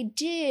what I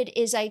did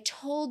is I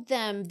told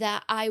them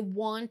that I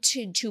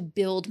wanted to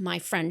build my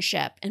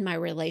friendship and my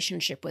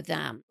relationship with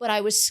them, but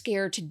I was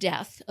scared to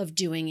death of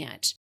doing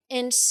it.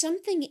 And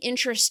something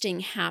interesting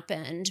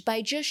happened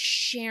by just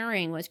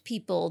sharing with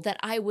people that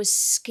I was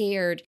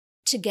scared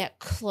to get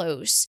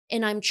close,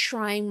 and I'm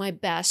trying my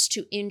best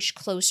to inch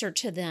closer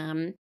to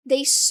them.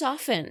 They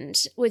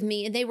softened with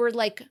me, and they were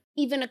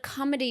even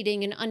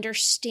accommodating and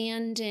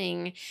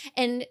understanding,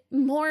 and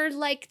more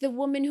like the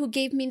woman who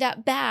gave me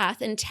that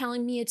bath and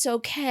telling me it's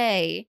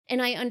okay,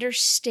 and I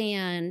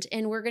understand,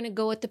 and we're going to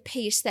go at the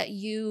pace that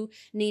you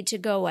need to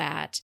go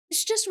at.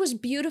 This just was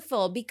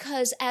beautiful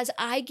because as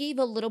I gave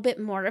a little bit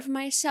more of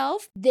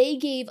myself, they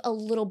gave a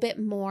little bit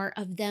more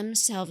of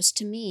themselves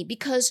to me,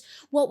 because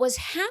what was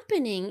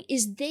happening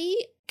is they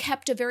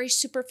kept a very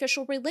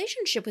superficial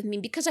relationship with me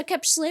because I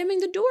kept slamming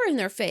the door in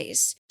their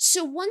face.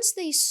 So once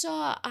they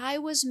saw I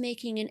was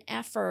making an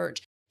effort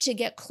to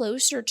get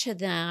closer to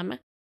them,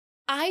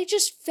 I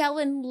just fell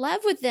in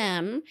love with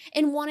them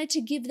and wanted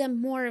to give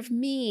them more of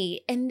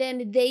me. And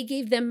then they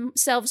gave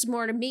themselves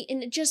more to me.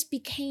 And it just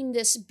became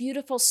this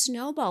beautiful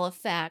snowball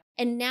effect.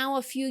 And now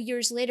a few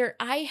years later,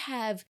 I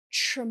have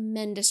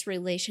tremendous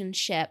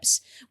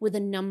relationships with a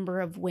number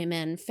of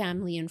women,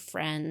 family and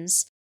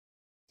friends.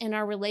 And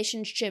our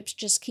relationships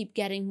just keep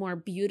getting more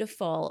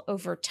beautiful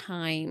over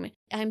time.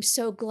 I'm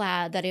so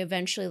glad that I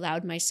eventually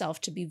allowed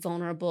myself to be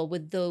vulnerable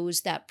with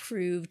those that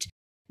proved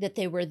that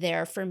they were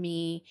there for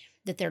me,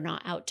 that they're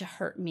not out to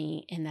hurt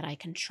me, and that I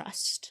can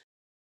trust.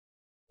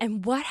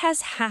 And what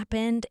has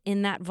happened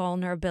in that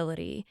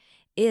vulnerability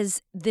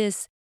is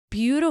this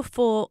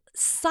beautiful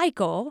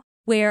cycle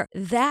where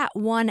that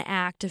one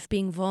act of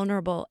being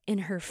vulnerable in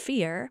her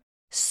fear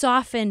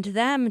softened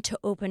them to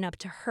open up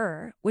to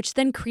her, which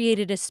then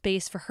created a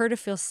space for her to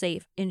feel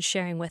safe in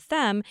sharing with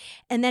them.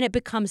 And then it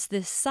becomes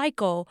this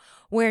cycle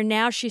where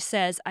now she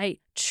says, I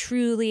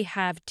truly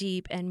have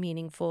deep and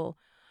meaningful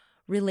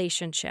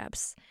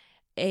relationships,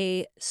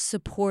 a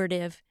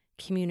supportive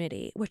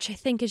community, which I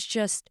think is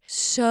just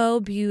so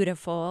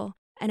beautiful.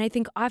 And I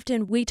think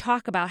often we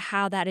talk about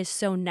how that is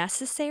so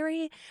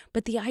necessary,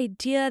 but the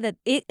idea that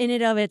it in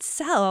and of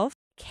itself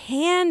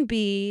can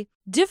be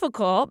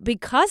difficult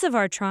because of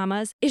our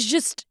traumas is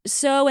just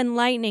so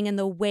enlightening in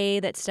the way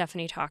that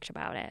Stephanie talked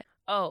about it.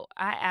 Oh,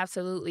 I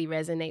absolutely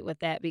resonate with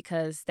that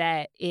because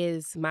that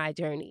is my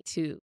journey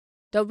too.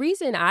 The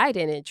reason I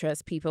didn't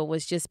trust people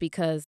was just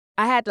because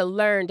I had to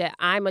learn that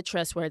I'm a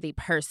trustworthy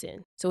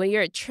person. So when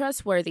you're a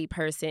trustworthy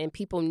person,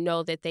 people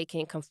know that they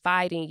can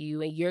confide in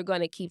you and you're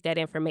going to keep that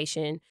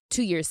information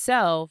to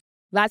yourself.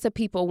 Lots of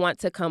people want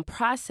to come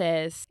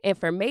process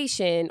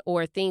information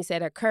or things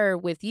that occur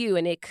with you,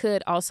 and it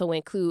could also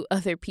include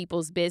other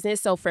people's business.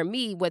 So for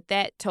me, what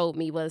that told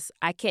me was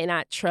I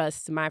cannot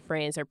trust my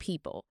friends or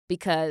people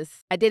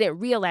because I didn't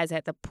realize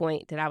at the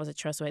point that I was a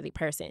trustworthy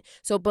person.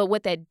 But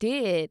what that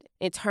did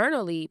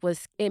internally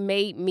was it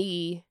made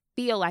me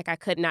feel like I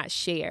could not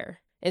share.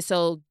 And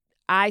so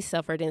I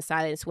suffered in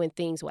silence when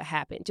things would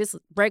happen, just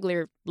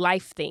regular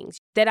life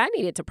things that I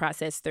needed to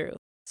process through.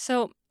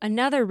 So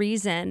another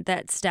reason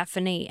that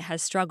Stephanie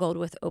has struggled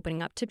with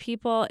opening up to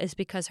people is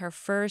because her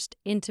first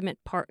intimate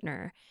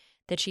partner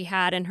that she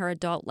had in her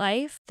adult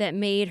life that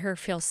made her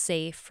feel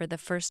safe for the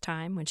first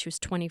time when she was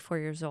 24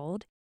 years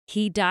old,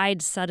 he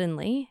died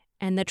suddenly,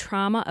 and the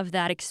trauma of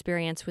that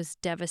experience was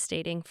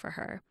devastating for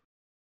her.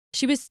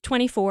 She was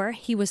 24.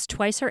 He was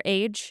twice her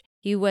age.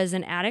 He was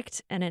an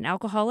addict and an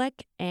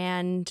alcoholic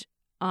and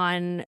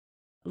on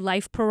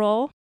life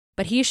parole,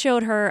 but he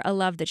showed her a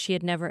love that she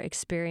had never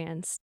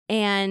experienced.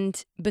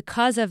 And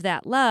because of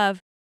that love,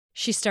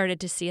 she started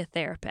to see a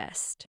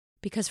therapist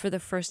because for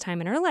the first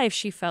time in her life,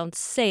 she felt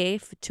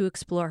safe to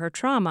explore her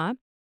trauma.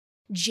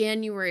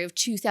 January of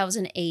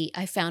 2008,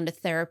 I found a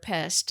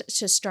therapist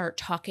to start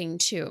talking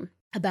to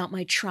about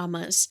my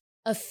traumas.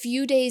 A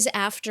few days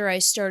after I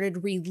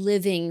started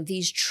reliving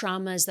these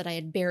traumas that I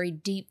had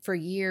buried deep for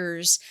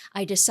years,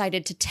 I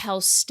decided to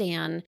tell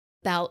Stan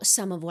about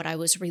some of what I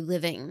was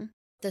reliving.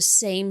 The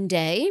same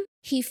day,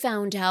 he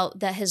found out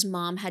that his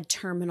mom had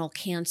terminal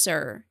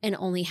cancer and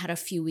only had a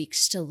few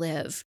weeks to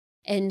live.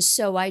 And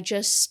so I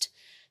just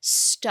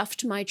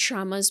stuffed my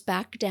traumas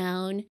back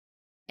down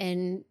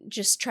and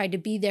just tried to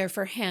be there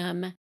for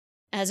him.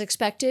 As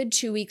expected,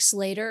 2 weeks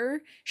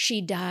later,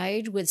 she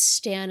died with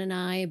Stan and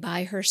I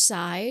by her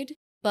side.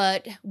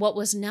 But what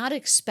was not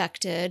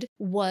expected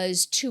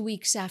was 2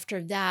 weeks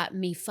after that,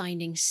 me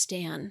finding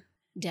Stan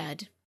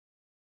dead.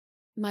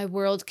 My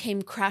world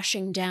came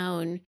crashing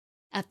down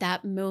at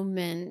that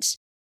moment.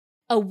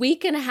 A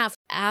week and a half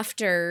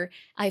after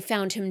I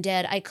found him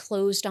dead, I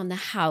closed on the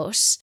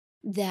house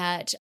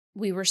that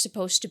we were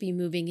supposed to be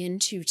moving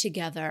into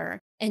together.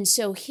 And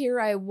so here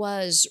I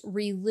was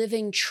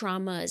reliving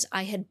traumas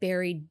I had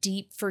buried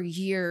deep for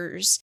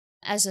years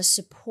as a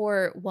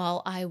support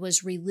while I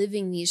was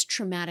reliving these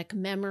traumatic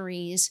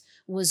memories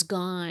was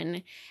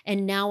gone.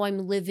 And now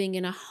I'm living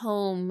in a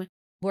home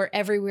where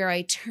everywhere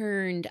I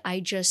turned, I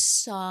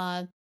just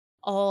saw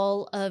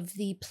all of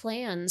the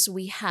plans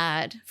we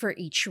had for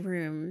each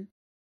room.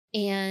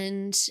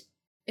 And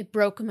it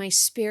broke my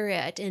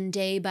spirit. And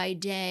day by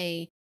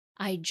day,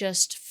 I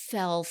just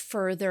fell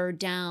further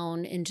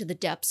down into the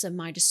depths of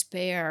my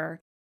despair,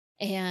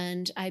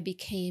 and I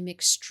became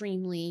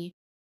extremely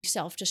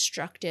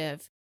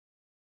self-destructive.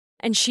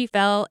 And she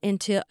fell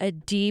into a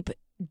deep,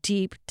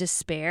 deep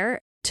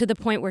despair to the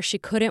point where she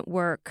couldn't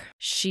work.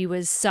 She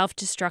was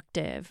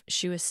self-destructive.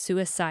 She was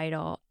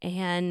suicidal.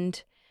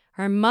 And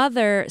her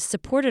mother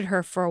supported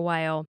her for a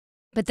while,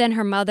 but then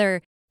her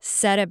mother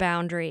set a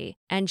boundary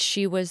and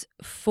she was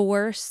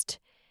forced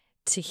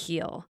to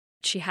heal.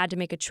 She had to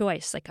make a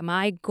choice. Like, am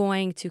I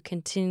going to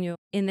continue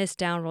in this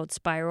downward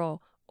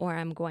spiral or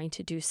I'm going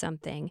to do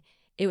something?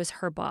 It was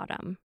her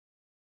bottom.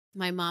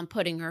 My mom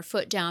putting her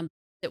foot down,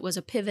 it was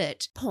a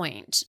pivot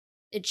point.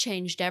 It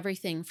changed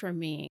everything for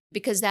me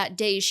because that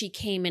day she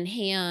came in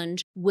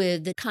hand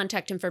with the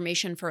contact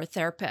information for a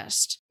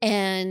therapist.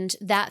 And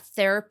that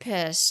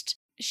therapist,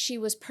 she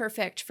was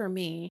perfect for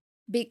me.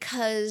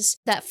 Because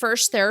that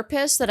first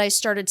therapist that I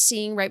started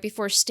seeing right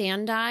before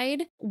Stan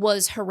died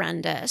was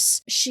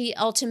horrendous. She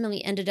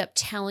ultimately ended up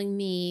telling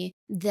me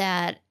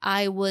that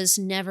I was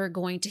never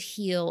going to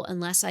heal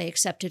unless I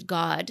accepted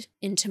God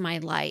into my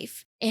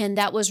life. And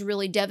that was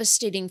really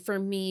devastating for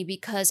me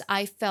because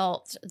I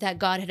felt that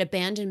God had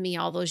abandoned me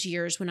all those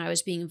years when I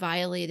was being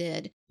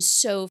violated.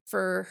 So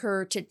for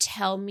her to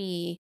tell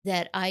me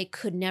that I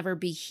could never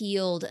be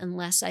healed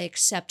unless I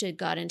accepted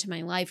God into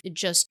my life, it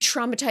just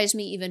traumatized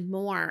me even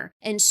more.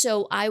 And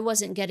so I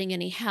wasn't getting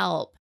any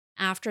help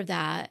after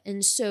that.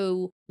 And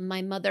so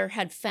my mother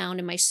had found,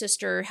 and my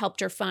sister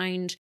helped her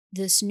find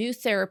this new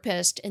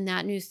therapist, and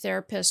that new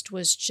therapist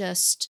was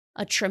just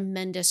a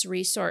tremendous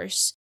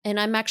resource. And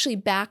I'm actually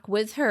back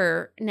with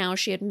her now.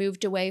 She had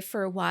moved away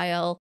for a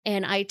while.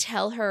 And I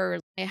tell her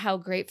how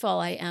grateful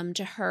I am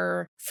to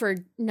her for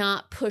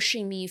not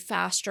pushing me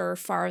faster or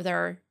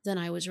farther than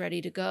I was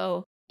ready to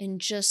go, and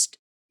just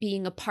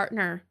being a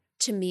partner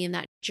to me in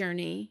that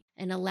journey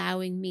and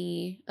allowing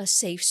me a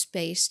safe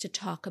space to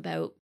talk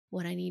about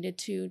what I needed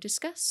to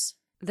discuss.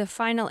 The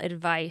final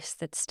advice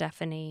that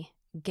Stephanie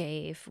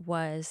gave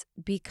was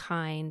be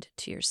kind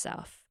to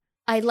yourself.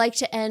 I like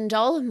to end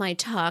all of my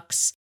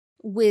talks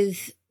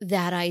with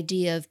that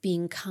idea of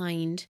being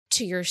kind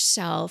to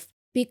yourself,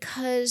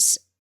 because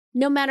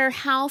no matter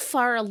how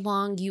far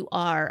along you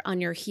are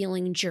on your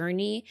healing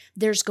journey,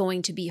 there's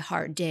going to be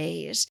hard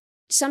days.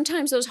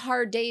 Sometimes those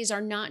hard days are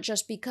not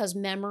just because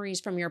memories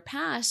from your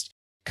past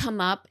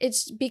come up.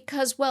 It's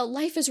because, well,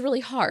 life is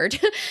really hard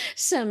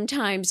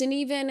sometimes. And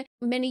even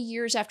many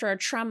years after our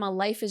trauma,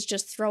 life is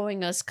just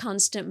throwing us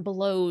constant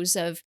blows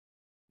of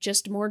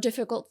just more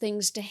difficult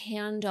things to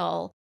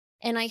handle.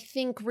 And I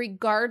think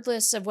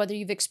regardless of whether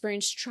you've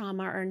experienced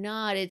trauma or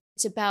not,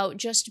 it's about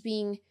just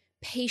being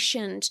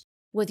patient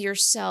with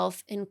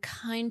yourself and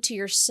kind to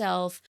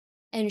yourself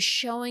and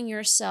showing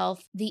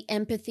yourself the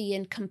empathy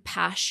and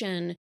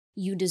compassion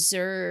you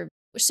deserve.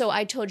 So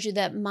I told you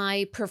that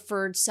my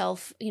preferred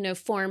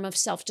form of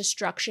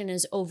self-destruction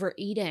is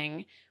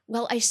overeating.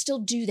 Well, I still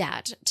do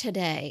that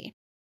today.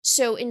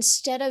 So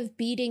instead of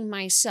beating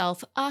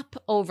myself up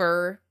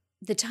over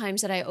the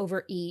times that I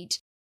overeat,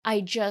 I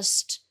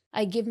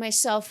give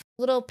myself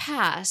a little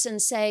pass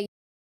and say,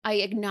 I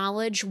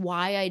acknowledge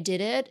why I did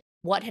it,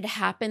 what had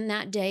happened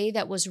that day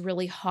that was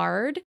really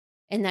hard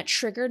and that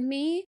triggered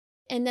me.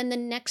 And then the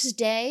next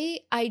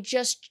day, I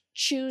just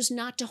choose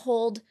not to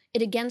hold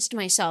it against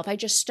myself. I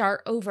just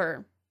start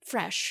over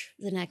fresh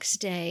the next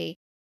day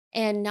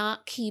and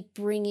not keep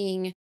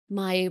bringing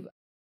my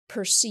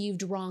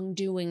perceived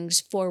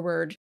wrongdoings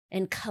forward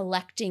and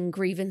collecting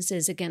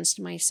grievances against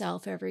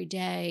myself every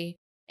day.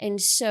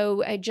 And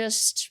so I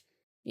just,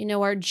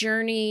 our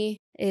journey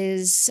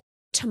is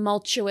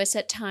tumultuous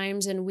at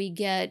times and we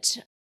get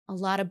a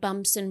lot of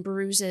bumps and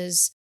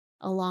bruises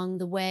along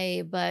the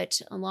way,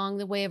 but along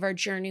the way of our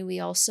journey, we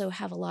also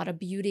have a lot of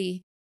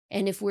beauty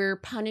And if we're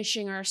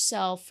punishing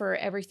ourselves for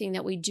everything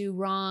that we do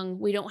wrong,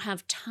 we don't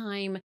have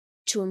time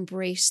to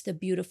embrace the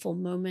beautiful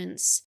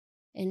moments.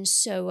 And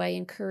so I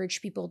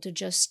encourage people to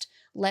just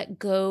let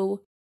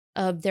go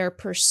of their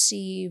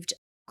perceived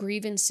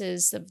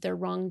grievances, of their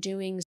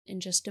wrongdoings,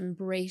 and just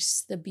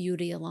embrace the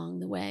beauty along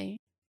the way.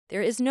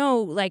 There is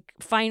no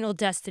final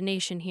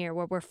destination here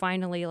where we're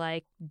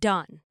finally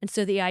done. And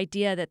so the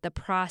idea that the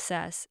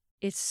process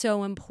is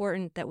so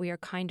important, that we are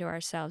kind to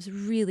ourselves,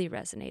 really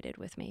resonated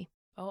with me.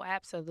 Oh,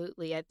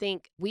 absolutely. I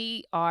think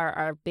we are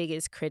our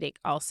biggest critic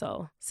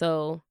also.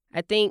 So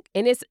I think,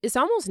 and it's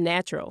almost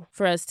natural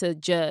for us to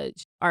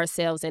judge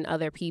ourselves and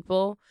other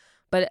people.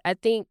 But I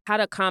think how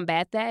to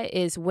combat that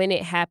is when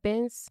it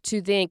happens, to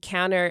then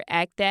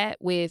counteract that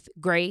with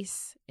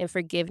grace and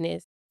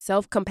forgiveness,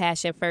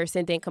 self-compassion first,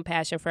 and then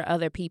compassion for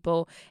other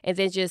people. And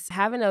then just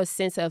having a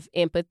sense of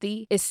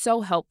empathy is so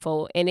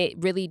helpful. And it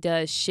really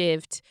does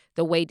shift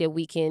the way that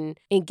we can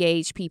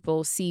engage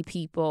people, see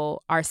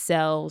people,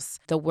 ourselves,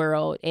 the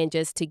world, and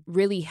just to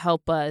really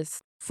help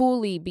us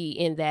fully be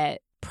in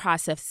that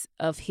process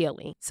of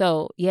healing.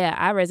 So yeah,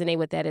 I resonate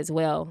with that as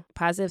well.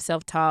 Positive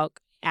self-talk,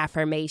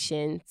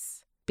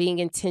 affirmations, being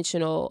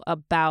intentional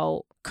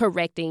about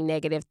correcting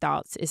negative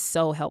thoughts is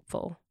so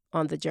helpful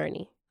on the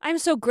journey. I'm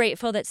so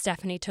grateful that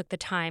Stephanie took the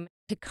time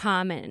to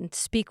come and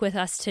speak with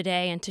us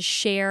today and to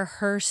share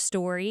her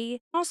story.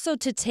 Also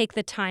to take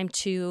the time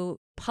to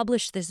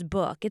publish this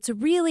book. It's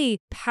really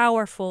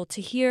powerful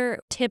to hear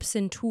tips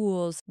and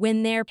tools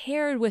when they're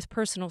paired with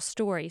personal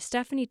stories.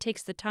 Stephanie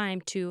takes the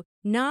time to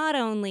not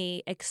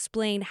only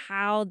explain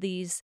how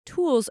these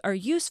tools are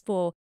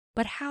useful,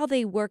 but how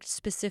they worked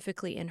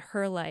specifically in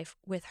her life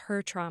with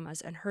her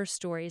traumas and her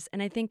stories.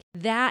 And I think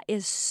that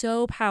is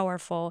so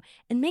powerful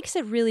and makes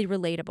it really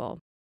relatable.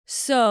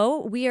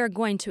 So we are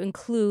going to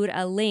include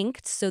a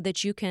link so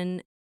that you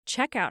can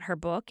check out her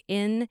book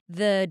in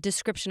the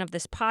description of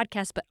this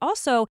podcast. But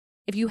also,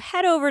 if you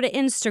head over to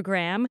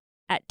Instagram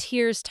at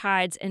Tears,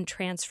 Tides, and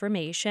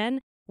Transformation,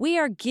 we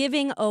are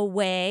giving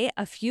away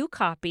a few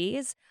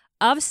copies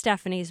of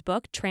Stephanie's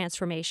book,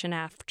 Transformation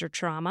After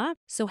Trauma.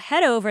 So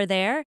head over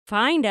there,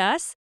 find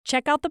us,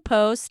 check out the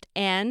post,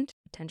 and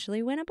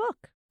potentially win a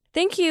book.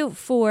 Thank you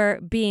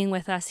for being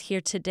with us here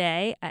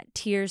today at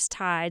Tears,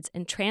 Tides,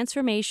 and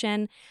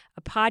Transformation,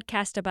 a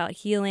podcast about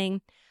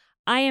healing.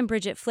 I am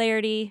Bridget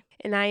Flaherty.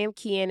 And I am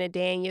Kiana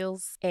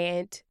Daniels,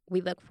 and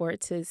we look forward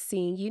to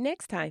seeing you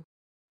next time.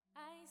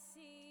 I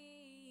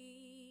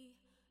see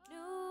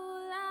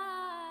new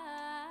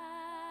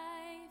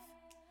life.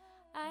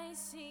 I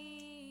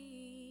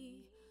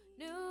see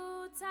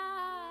new tides.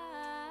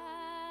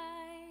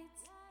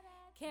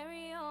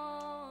 Carry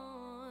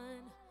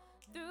on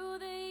through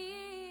the years.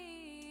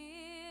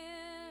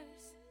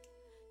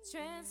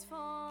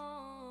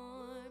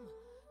 Transform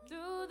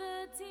through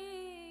the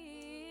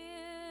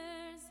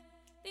tears.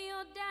 The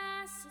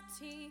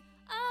audacity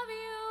of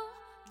you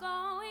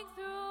going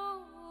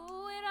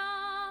through it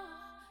all.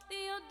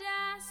 The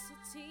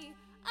audacity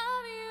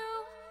of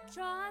you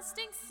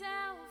trusting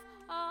self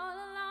all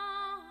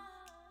along.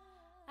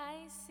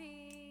 I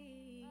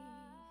see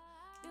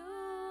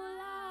new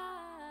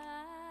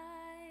life.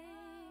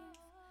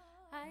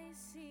 I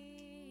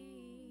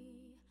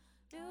see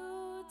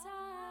new tide.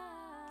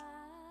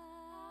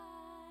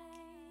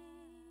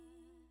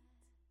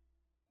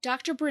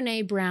 Dr.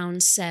 Brené Brown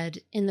said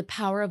in The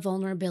Power of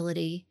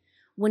Vulnerability,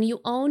 when you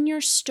own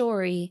your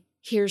story,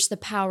 here's the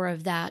power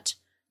of that.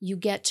 You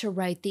get to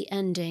write the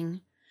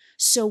ending.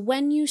 So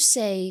when you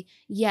say,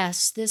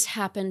 yes, this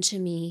happened to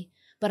me,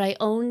 but I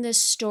own this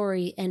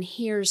story and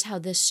here's how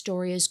this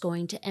story is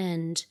going to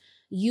end,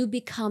 you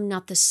become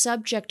not the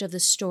subject of the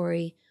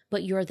story,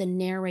 but you're the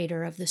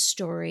narrator of the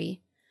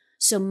story.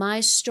 So my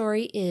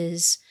story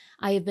is,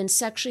 I have been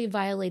sexually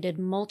violated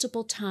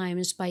multiple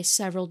times by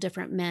several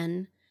different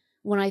men.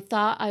 When I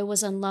thought I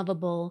was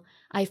unlovable,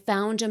 I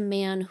found a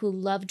man who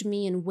loved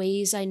me in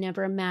ways I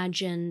never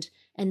imagined,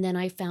 and then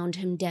I found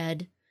him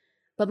dead.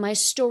 But my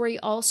story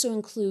also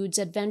includes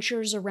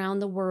adventures around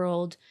the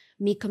world,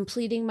 me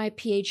completing my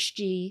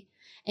PhD,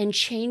 and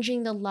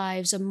changing the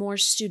lives of more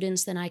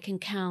students than I can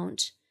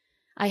count.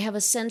 I have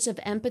a sense of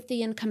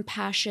empathy and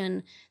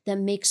compassion that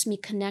makes me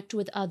connect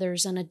with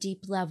others on a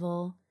deep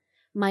level.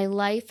 My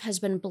life has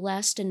been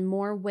blessed in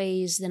more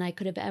ways than I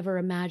could have ever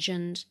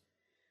imagined.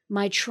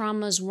 My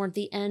traumas weren't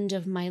the end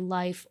of my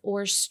life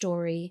or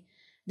story.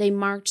 They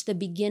marked the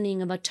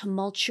beginning of a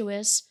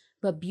tumultuous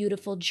but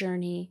beautiful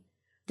journey.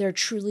 There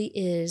truly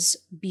is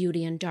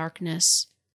beauty in darkness.